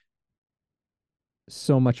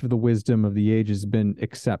so much of the wisdom of the age has been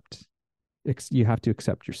you have to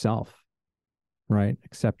accept yourself, right?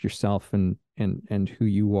 Accept yourself, and and who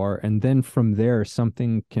you are. And then from there,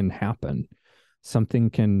 something can happen. Something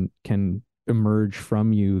can emerge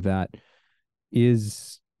from you that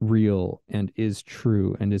is real and is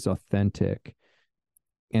true and is authentic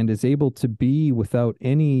and is able to be without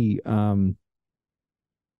any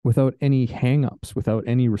hang-ups, without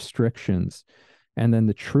any restrictions. And then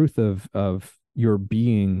the truth of your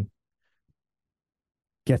being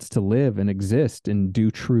gets to live and exist and do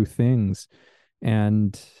true things.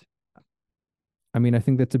 And I mean, I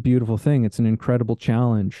think that's a beautiful thing. It's an incredible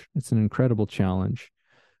challenge.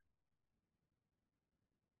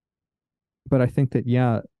 But I think that,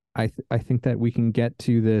 yeah, I think that we can get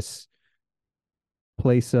to this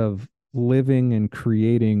place of living and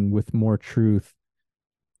creating with more truth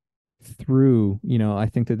through, I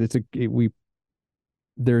think that it's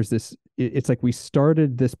like we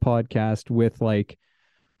started this podcast with like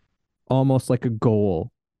almost like a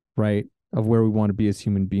goal, right, of where we want to be as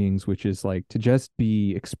human beings, which is like to just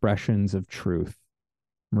be expressions of truth,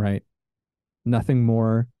 right? Nothing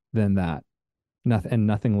more than that,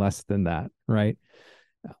 nothing less than that, right?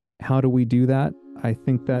 How do we do that? I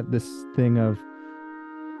think that this thing of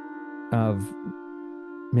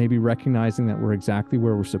maybe recognizing that we're exactly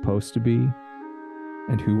where we're supposed to be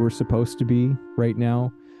and who we're supposed to be right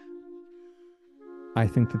now, I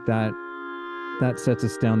think that sets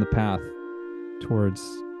us down the path towards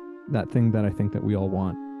that thing that I think that we all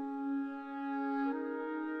want.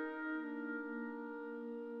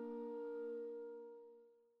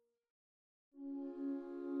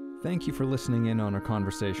 Thank you for listening in on our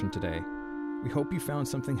conversation today. We hope you found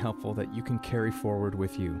something helpful that you can carry forward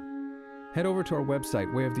with you. Head over to our website,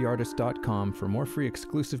 wayoftheartist.com, for more free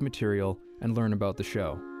exclusive material and learn about the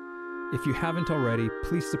show. If you haven't already,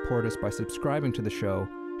 please support us by subscribing to the show,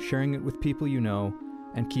 sharing it with people you know,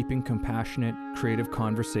 and keeping compassionate, creative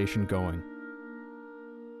conversation going.